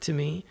clear to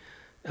me,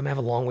 I have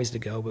a long ways to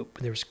go, but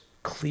there was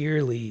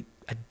clearly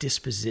a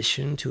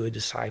disposition to a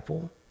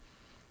disciple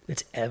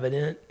that's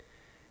evident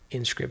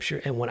in Scripture.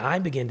 And when I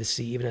began to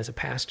see, even as a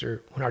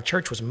pastor, when our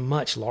church was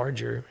much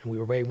larger and we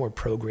were way more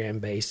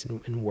program-based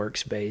and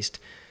works-based,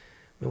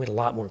 we had a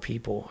lot more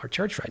people. Our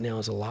church right now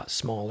is a lot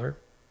smaller,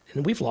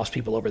 and we've lost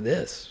people over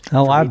this.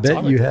 Oh, I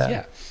bet you have.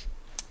 Yeah.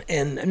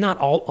 And not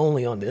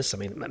only on this.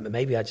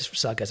 Maybe I just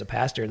suck as a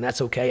pastor, and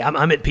that's okay.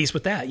 I'm at peace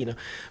with that,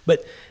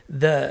 But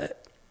the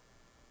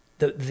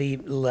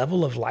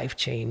level of life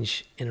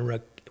change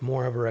in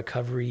more of a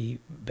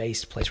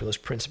recovery-based place where those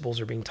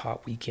principles are being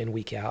taught week in,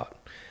 week out,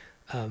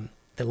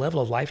 the level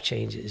of life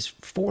change is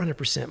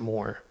 400%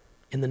 more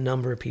in the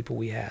number of people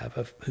we have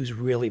of who's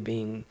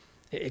really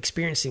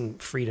experiencing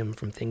freedom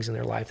from things in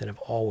their life that have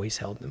always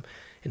held them,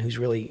 and who's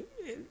really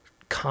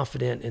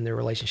confident in their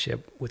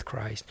relationship with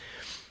Christ.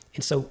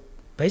 And so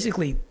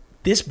basically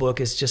this book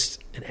is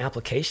just an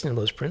application of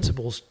those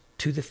principles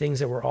to the things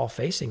that we're all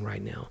facing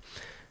right now.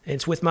 And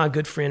it's with my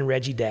good friend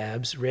Reggie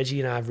Dabbs.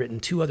 Reggie and I have written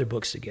 2 other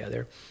books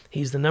together.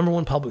 He's the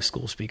 #1 public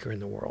school speaker in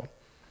the world.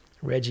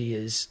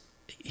 Reggie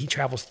he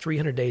travels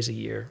 300 days a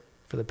year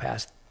for the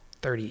past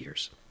 30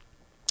 years.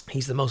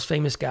 He's the most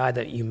famous guy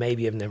that you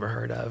maybe have never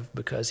heard of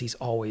because he's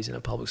always in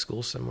a public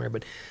school somewhere.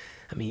 But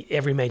I mean,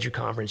 every major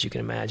conference you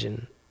can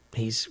imagine,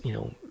 he's,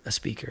 a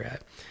speaker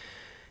at.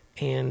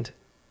 And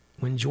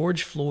when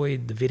George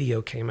Floyd, the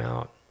video came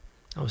out,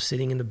 I was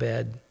sitting in the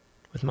bed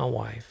with my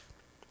wife,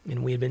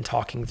 and we had been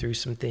talking through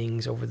some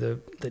things over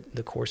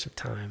the course of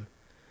time.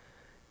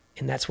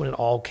 And that's when it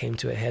all came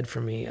to a head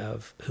for me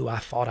of who I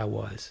thought I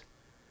was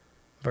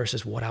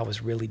versus what I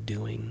was really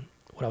doing,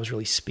 what I was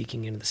really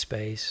speaking into the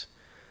space.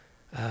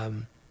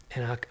 And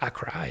I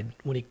cried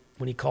when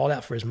he called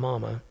out for his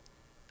mama.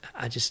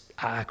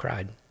 I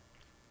cried.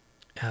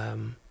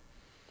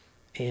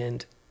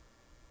 And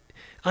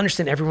I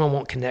understand everyone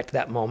won't connect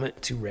that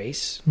moment to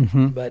race,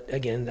 but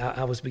again,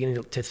 I was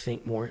beginning to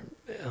think more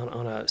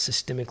on a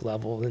systemic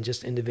level than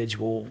just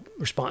individual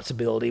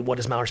responsibility. What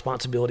is my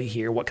responsibility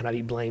here? What can I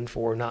be blamed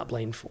for or not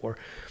blamed for?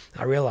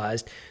 I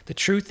realized the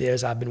truth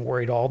is I've been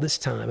worried all this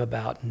time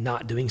about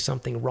not doing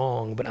something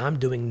wrong, but I'm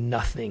doing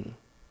nothing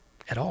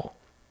at all.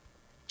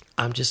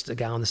 I'm just a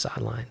guy on the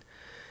sideline.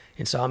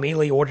 And so I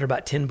immediately ordered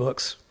about 10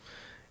 books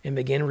and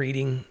began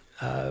reading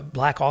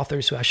Black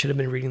authors who I should have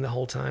been reading the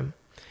whole time.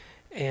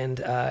 And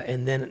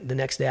then the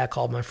next day I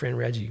called my friend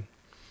Reggie.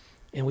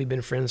 And we've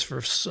been friends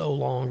for so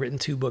long, written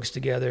 2 books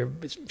together,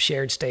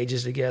 shared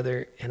stages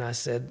together. And I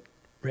said,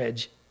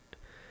 Reg,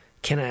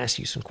 can I ask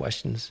you some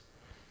questions?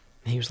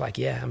 And he was like,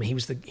 yeah. I mean, he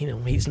was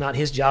he's not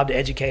his job to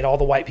educate all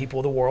the white people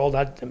of the world.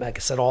 I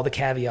said all the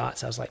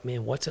caveats. I was like,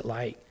 man, what's it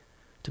like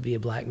to be a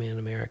black man in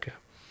America?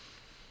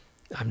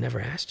 I've never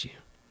asked you.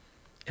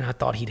 And I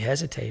thought he'd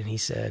hesitate. And he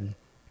said,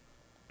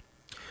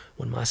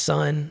 when my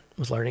son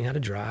was learning how to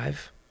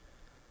drive,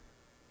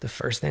 the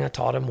first thing I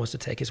taught him was to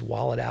take his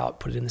wallet out,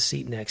 put it in the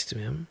seat next to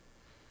him.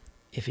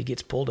 If he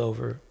gets pulled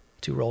over,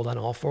 to roll down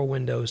all 4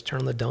 windows, turn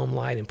on the dome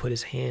light, and put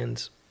his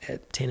hands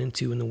at 10 and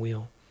 2 in the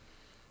wheel.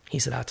 He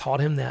said, I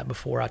taught him that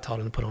before I taught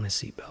him to put on his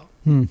seatbelt.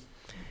 And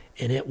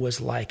it was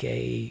like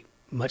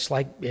much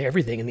like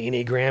everything in the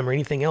Enneagram or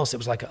anything else, it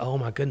was like, oh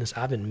my goodness,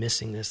 I've been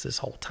missing this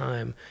whole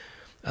time.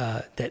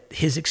 That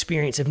his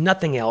experience, if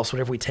nothing else,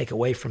 whatever we take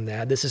away from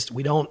that,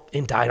 we don't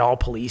indict all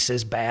police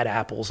as bad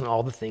apples and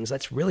all the things.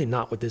 That's really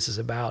not what this is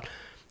about.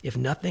 If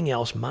nothing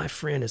else, my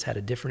friend has had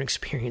a different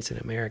experience in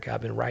America.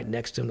 I've been right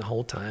next to him the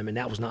whole time, and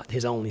that was not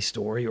his only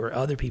story or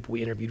other people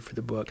we interviewed for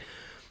the book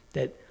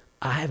that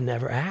I have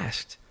never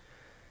asked.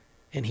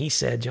 And he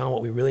said, John,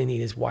 what we really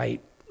need is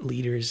white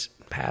leaders,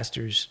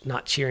 pastors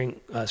not cheering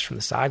us from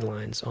the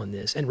sidelines on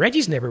this. And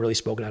Reggie's never really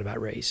spoken out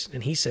about race.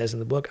 And he says in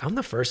the book, I'm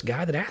the first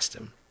guy that asked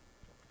him.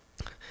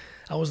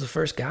 I was the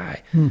first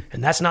guy.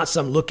 And that's not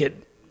some look at,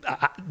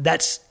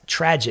 that's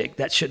tragic.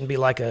 That shouldn't be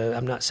like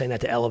I'm not saying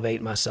that to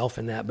elevate myself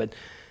in that, but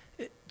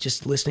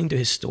just listening to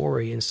his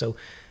story. And so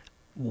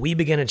we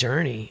began a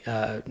journey,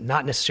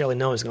 not necessarily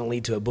knowing it's going to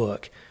lead to a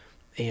book.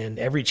 And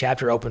every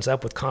chapter opens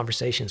up with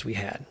conversations we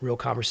had, real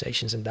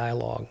conversations and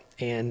dialogue.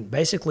 And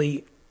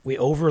basically we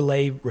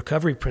overlay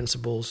recovery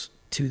principles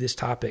to this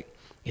topic.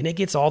 And it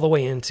gets all the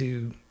way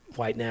into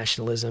white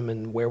nationalism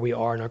and where we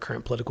are in our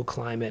current political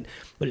climate.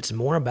 But it's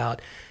more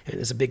about, and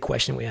it's a big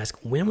question we ask,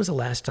 when was the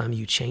last time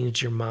you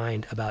changed your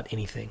mind about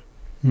anything?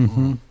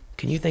 Can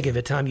you think of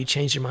a time you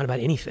changed your mind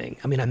about anything?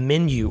 I mean, a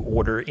menu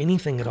order,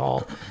 anything at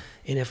all.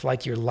 And if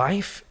like your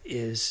life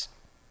is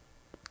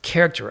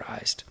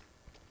characterized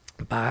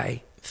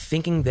by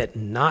thinking that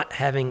not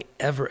having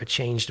ever a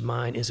changed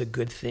mind is a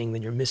good thing,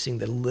 then you're missing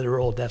the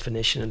literal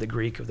definition in the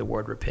Greek of the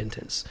word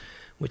repentance,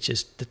 which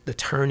is the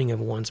turning of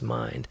one's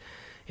mind.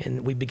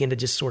 And we begin to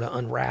just sort of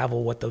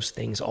unravel what those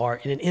things are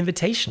in an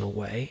invitational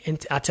way.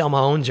 And I tell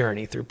my own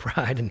journey through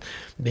pride and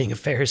being a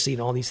Pharisee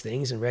and all these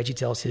things. And Reggie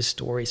tells his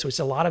story. So it's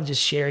a lot of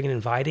just sharing and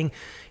inviting.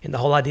 And the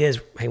whole idea is,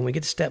 hey, when we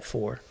get to step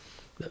 4,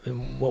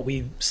 what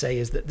we say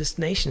is that this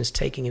nation is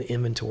taking an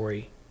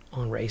inventory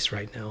on race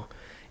right now.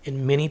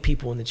 And many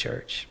people in the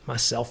church,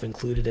 myself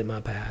included in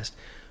my past,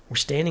 we're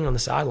standing on the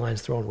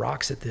sidelines throwing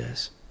rocks at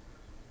this.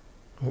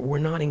 We're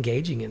not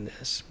engaging in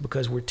this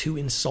because we're too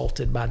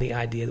insulted by the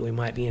idea that we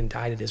might be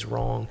indicted as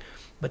wrong.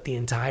 But the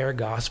entire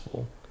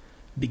gospel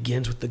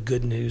begins with the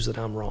good news that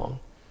I'm wrong.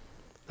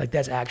 Like,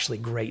 that's actually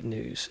great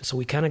news. So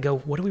we kind of go,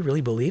 what do we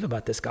really believe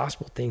about this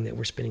gospel thing that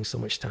we're spending so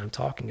much time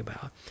talking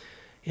about?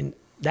 And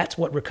that's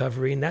what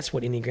recovery and that's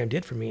what Enneagram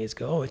did for me, is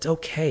go, oh, it's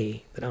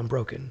okay that I'm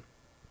broken.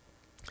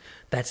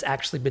 That's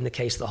actually been the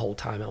case the whole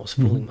time I was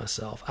fooling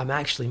myself. I'm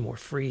actually more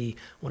free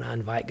when I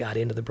invite God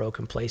into the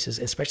broken places,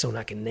 especially when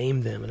I can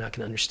name them and I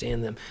can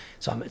understand them.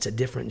 So it's a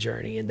different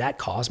journey. And that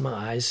caused my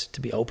eyes to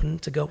be open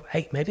to go,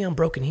 hey, maybe I'm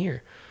broken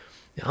here.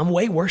 I'm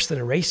way worse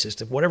than a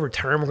racist. If whatever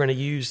term we're going to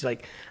use,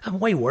 like, I'm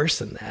way worse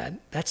than that.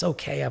 That's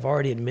okay. I've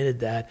already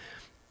admitted that.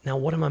 Now,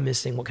 what am I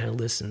missing? What kind of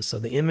listen? So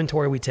the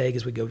inventory we take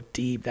is we go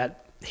deep.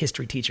 That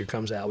history teacher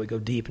comes out. We go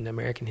deep into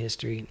American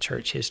history and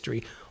church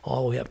history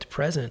all the way up to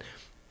present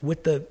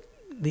with the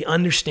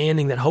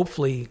understanding that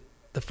hopefully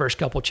the first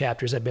couple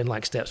chapters have been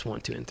like steps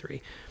 1, 2, and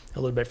 3. A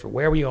little bit for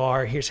where we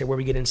are. Here's where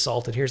we get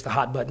insulted. Here's the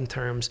hot button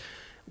terms.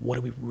 What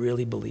do we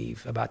really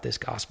believe about this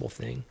gospel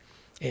thing?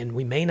 And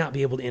we may not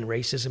be able to end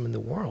racism in the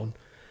world,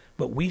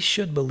 but we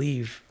should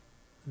believe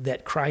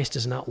that Christ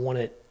does not want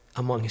it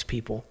among his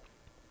people.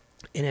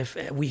 And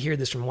if we hear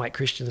this from white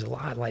Christians a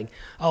lot, like,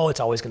 oh, it's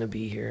always going to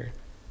be here.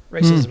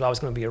 Racism is always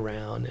going to be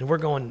around. And we're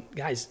going,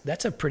 guys,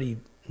 that's a pretty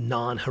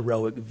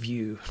non-heroic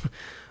view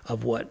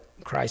of what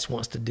Christ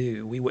wants to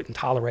do. We wouldn't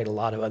tolerate a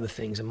lot of other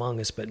things among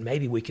us, but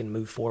maybe we can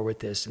move forward with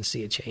this and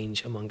see a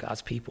change among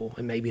God's people,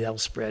 and maybe that'll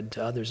spread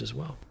to others as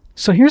well.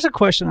 So here's a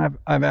question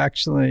I've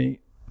actually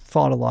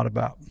thought a lot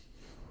about.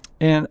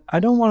 And I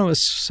don't want to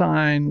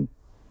assign,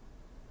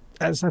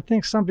 as I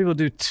think some people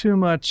do, too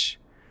much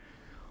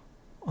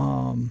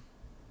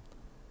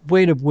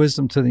weight of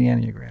wisdom to the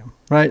Enneagram,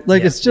 right?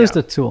 Like it's just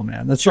a tool,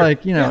 man. It's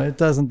like, it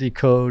doesn't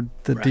decode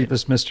the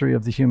deepest mystery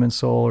of the human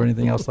soul or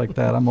anything else like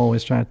that. I'm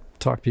always trying to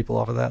talk people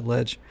off of that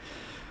ledge.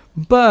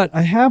 But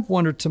I have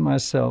wondered to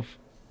myself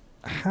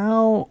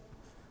how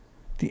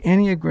the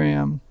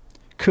Enneagram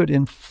could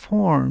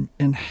inform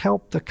and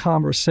help the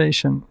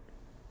conversation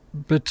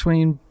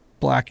between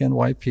black and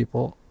white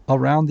people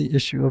around the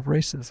issue of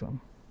racism,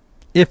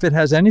 if it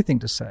has anything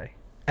to say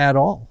at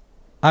all.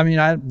 I mean,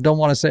 I don't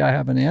want to say I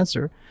have an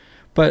answer,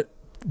 but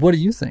what do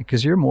you think?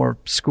 Because you're more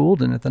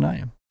schooled in it than I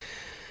am.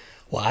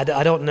 Well,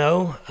 I don't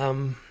know.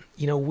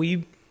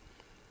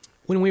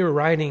 When we were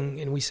writing,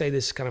 and we say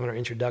this kind of in our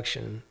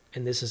introduction,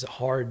 and this is a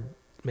hard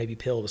maybe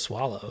pill to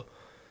swallow,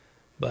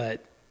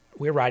 but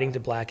we're writing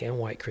to black and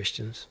white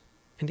Christians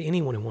and to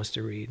anyone who wants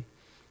to read.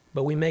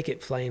 But we make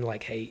it plain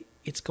like, hey,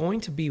 it's going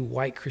to be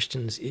white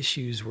Christians'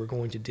 issues we're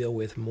going to deal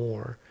with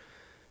more,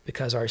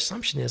 because our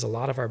assumption is a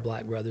lot of our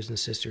black brothers and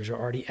sisters are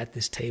already at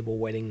this table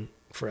waiting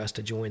for us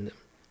to join them.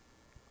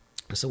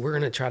 So we're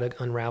going to try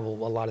to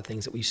unravel a lot of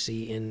things that we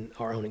see in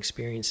our own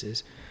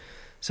experiences.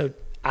 So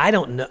I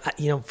don't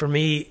know, for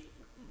me,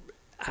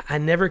 I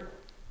never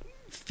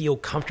feel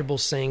comfortable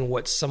saying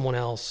what someone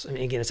else, I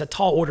mean, again, it's a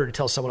tall order to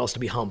tell someone else to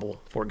be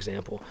humble, for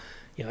example.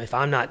 If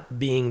I'm not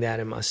being that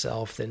in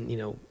myself,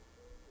 then,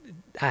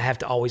 I have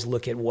to always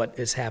look at what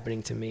is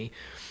happening to me.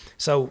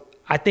 So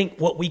I think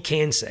what we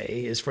can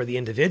say is for the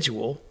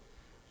individual,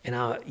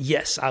 and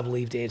yes, I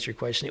believe, to answer your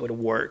question, it would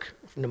work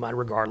no matter,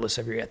 regardless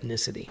of your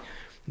ethnicity.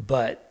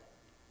 But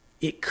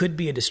it could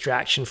be a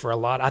distraction for a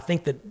lot. I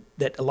think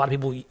that a lot of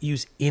people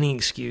use any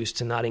excuse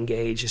to not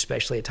engage,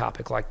 especially a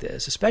topic like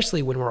this,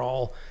 especially when we're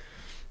all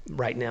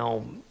right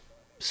now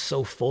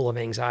so full of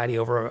anxiety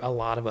over a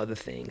lot of other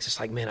things. It's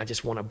like, man, I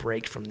just want to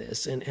break from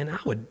this. And I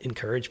would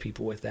encourage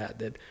people with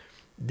that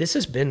this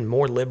has been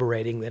more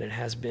liberating than it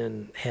has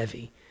been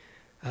heavy,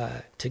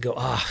 to go,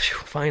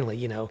 finally,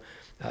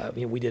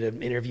 we did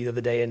an interview the other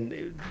day,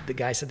 and the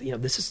guy said,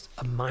 this is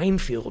a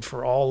minefield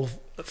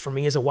for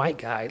me as a white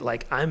guy.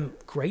 Like, I'm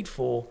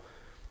grateful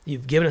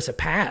you've given us a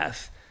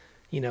path,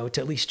 to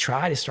at least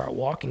try to start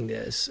walking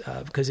this,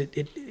 because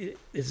it's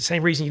the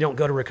same reason you don't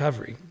go to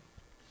recovery.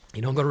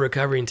 You don't go to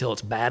recovery until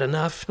it's bad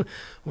enough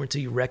or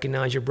until you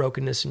recognize your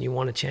brokenness and you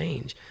want to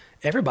change.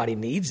 Everybody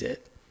needs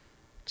it.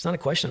 It's not a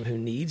question of who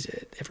needs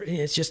it.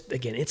 It's just,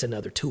 again, it's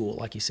another tool.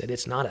 Like you said,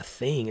 it's not a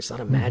thing. It's not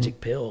a magic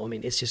pill. I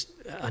mean, it's just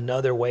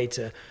another way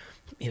to,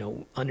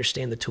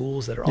 understand the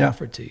tools that are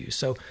offered to you.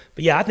 So,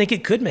 but yeah, I think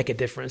it could make a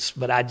difference,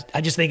 but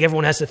I just think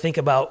everyone has to think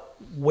about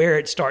where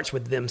it starts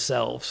with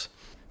themselves.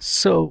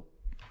 So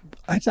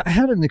I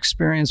had an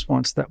experience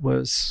once that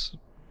was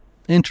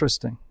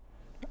interesting.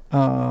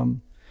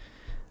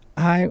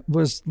 I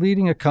was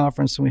leading a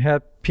conference, and we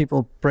had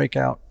people break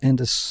out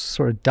into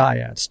sort of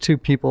dyads, two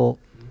people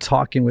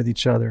talking with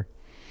each other.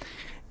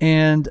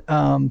 And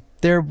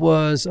there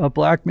was a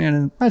black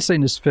man, I'd say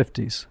in his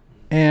 50s,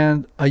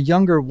 and a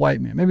younger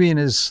white man, maybe in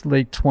his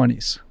late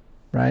 20s,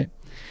 right?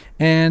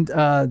 And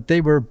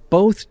they were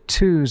both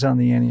 2s on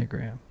the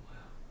Enneagram,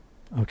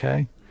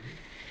 okay?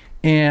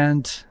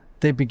 And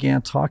they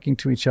began talking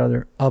to each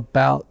other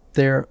about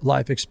their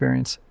life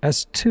experience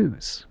as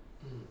 2s.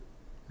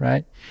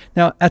 Right?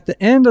 Now, at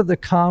the end of the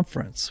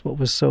conference, what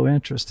was so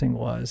interesting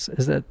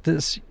is that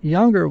this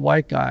younger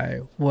white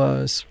guy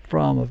was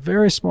from a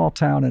very small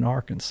town in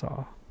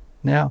Arkansas.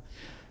 Now,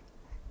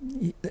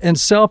 and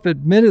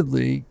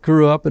self-admittedly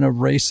grew up in a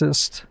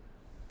racist,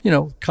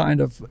 kind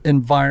of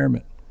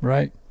environment,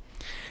 right?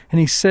 And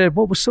he said,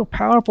 what was so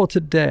powerful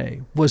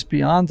today was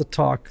beyond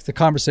the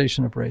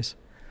conversation of race.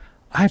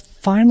 I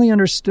finally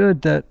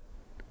understood that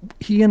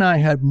he and I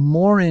had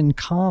more in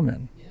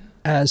common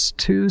as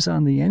 2s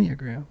on the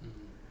Enneagram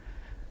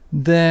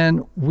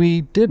than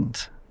we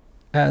didn't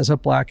as a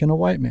black and a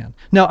white man.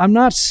 Now, I'm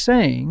not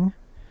saying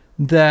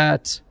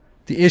that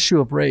the issue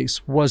of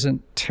race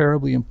wasn't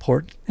terribly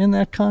important in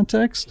that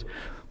context,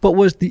 but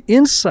the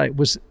insight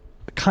was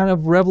kind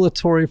of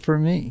revelatory for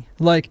me.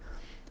 Like,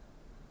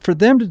 for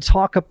them to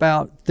talk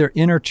about their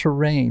inner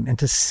terrain and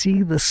to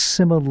see the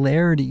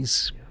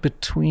similarities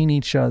between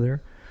each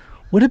other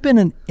would have been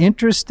an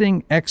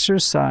interesting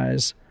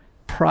exercise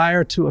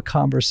prior to a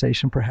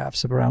conversation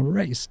perhaps around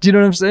race. Do you know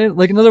what I'm saying?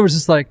 Like, in other words,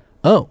 it's like,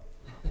 oh,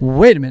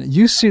 wait a minute.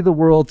 You see the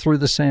world through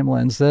the same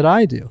lens that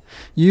I do.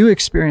 You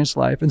experience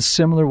life in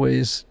similar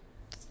ways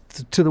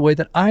to the way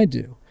that I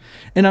do.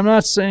 And I'm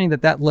not saying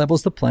that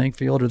levels the playing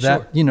field or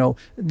that, Sure.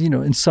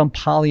 In some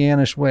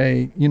Pollyannish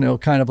way,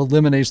 kind of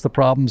eliminates the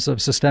problems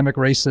of systemic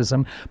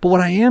racism. But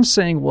what I am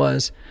saying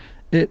was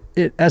it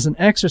as an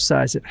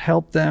exercise, it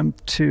helped them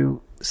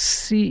to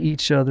see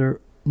each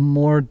other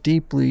more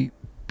deeply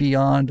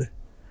beyond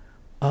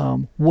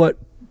what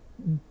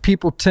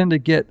people tend to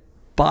get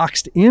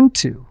boxed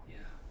into.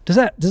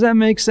 Yeah. Does that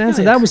make sense?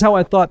 Yeah, and that was how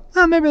I thought,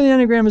 maybe the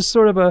Enneagram is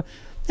sort of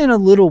in a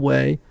little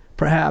way,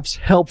 perhaps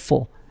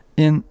helpful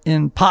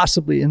in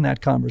possibly in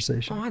that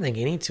conversation. I think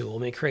any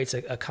tool, it creates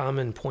a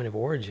common point of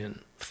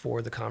origin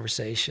for the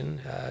conversation.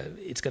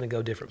 It's going to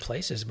go different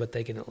places, but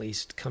they can at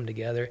least come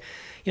together.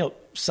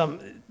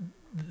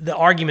 The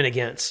argument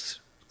against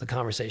the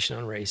conversation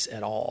on race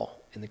at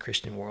all in the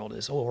Christian world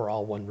is, we're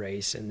all one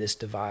race and this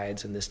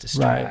divides and this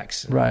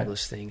distracts and all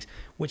those things,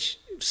 which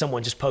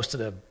someone just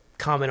posted a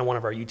comment on one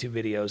of our YouTube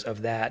videos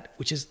of that,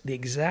 which is the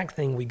exact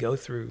thing we go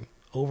through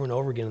over and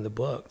over again in the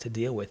book to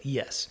deal with.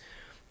 Yes,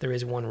 there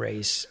is one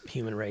race,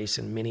 human race,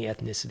 and many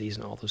ethnicities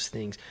and all those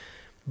things,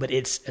 but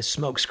it's a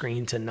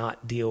smokescreen to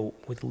not deal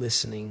with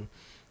listening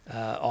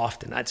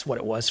often. That's what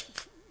it was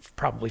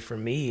probably for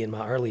me in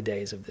my early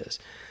days of this.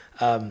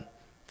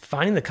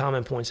 Finding the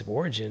common points of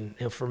origin,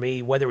 for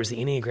me, whether it was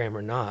the Enneagram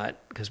or not,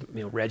 because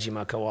Reggie,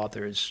 my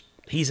co-author,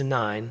 he's a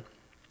 9,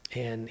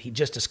 and he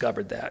just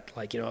discovered that.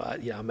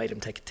 I made him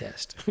take a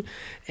test,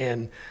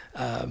 and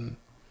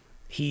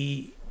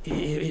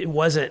it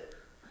wasn't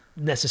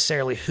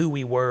necessarily who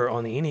we were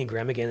on the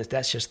Enneagram. Again,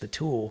 that's just the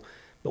tool,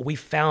 but we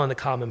found the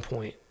common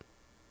point,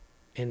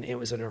 and it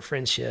was in our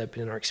friendship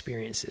and in our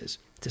experiences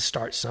to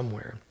start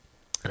somewhere.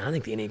 And I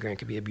think the Enneagram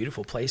could be a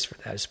beautiful place for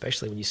that,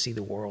 especially when you see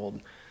the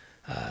world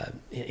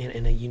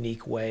in a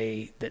unique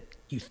way that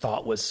you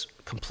thought was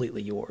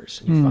completely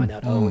yours. And you find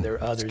out, there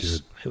are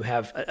others who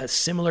have a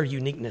similar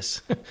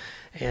uniqueness.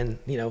 And,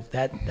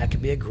 that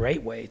could be a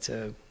great way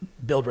to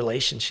build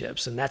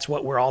relationships. And that's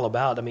what we're all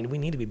about. We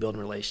need to be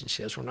building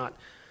relationships. We're not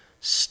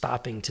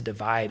stopping to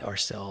divide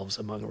ourselves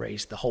among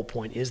race. The whole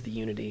point is the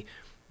unity,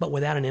 but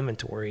without an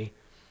inventory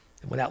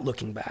and without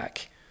looking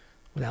back,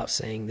 without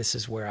saying, this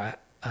is where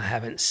I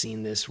haven't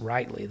seen this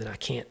rightly, then I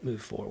can't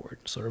move forward.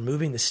 So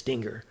removing the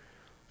stinger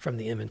from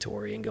the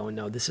inventory and going,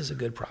 no, this is a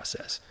good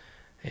process.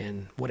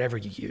 And whatever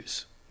you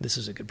use, this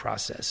is a good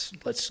process.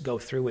 Let's go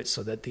through it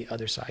so that the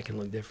other side can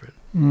look different.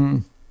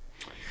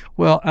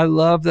 Well, I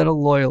love that a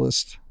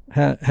loyalist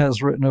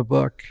has written a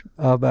book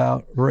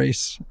about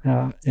race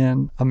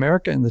in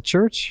America, in the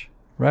church,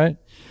 right?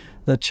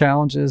 The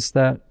challenges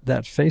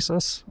that face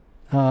us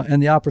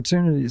and the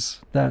opportunities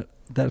that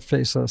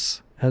face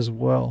us as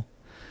well.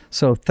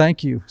 So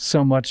thank you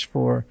so much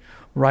for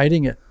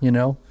writing it,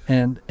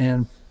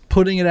 and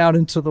putting it out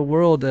into the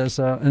world as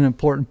an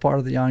important part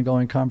of the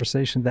ongoing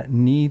conversation that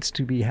needs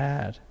to be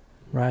had,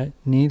 right?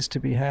 Needs to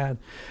be had.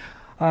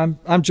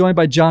 I'm joined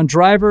by John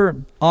Driver,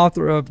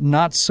 author of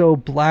Not So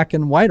Black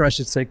and White, or I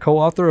should say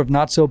co-author of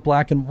Not So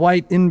Black and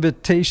White,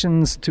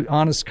 Invitations to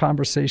Honest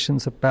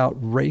Conversations About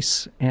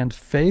Race and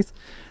Faith.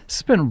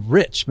 It's been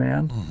rich,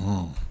 man.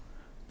 Mm-hmm.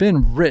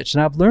 Been rich.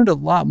 And I've learned a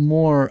lot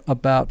more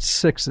about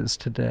 6s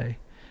today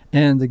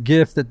and the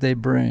gift that they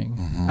bring.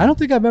 Mm-hmm. I don't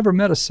think I've ever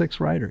met a 6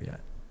 writer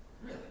yet.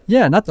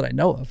 Yeah, not that I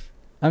know of.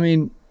 I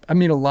mean a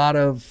lot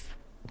of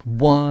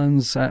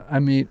 1s. I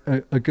meet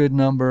a good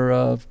number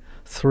of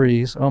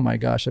 3s. Oh my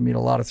gosh, I meet a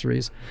lot of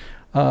 3s.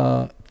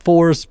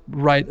 4s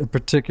write a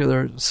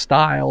particular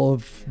style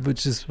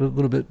which is a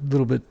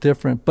little bit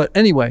different. But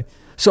anyway,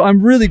 so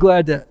I'm really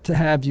glad to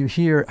have you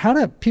here. How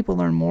do people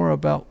learn more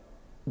about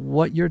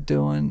what you're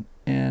doing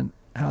and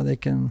how they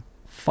can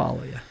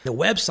follow you? The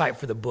website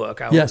for the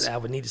book, I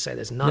would need to say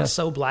this,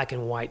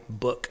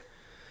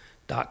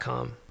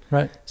 notsoblackandwhitebook.com.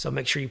 Right. So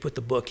make sure you put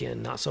the book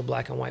in,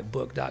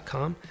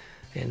 notsoblackandwhitebook.com,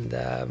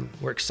 and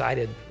we're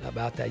excited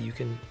about that. You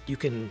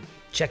can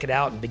check it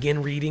out and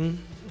begin reading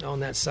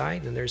on that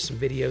site, and there's some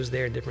videos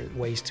there and different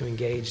ways to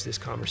engage this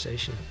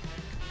conversation.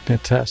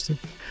 Fantastic.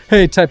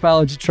 Hey,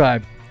 Typology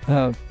Tribe,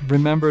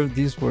 remember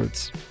these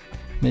words.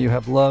 May you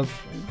have love,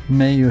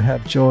 may you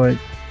have joy,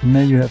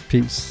 may you have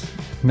peace,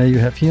 may you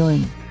have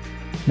healing,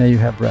 may you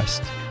have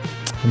rest.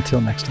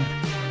 Until next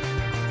time.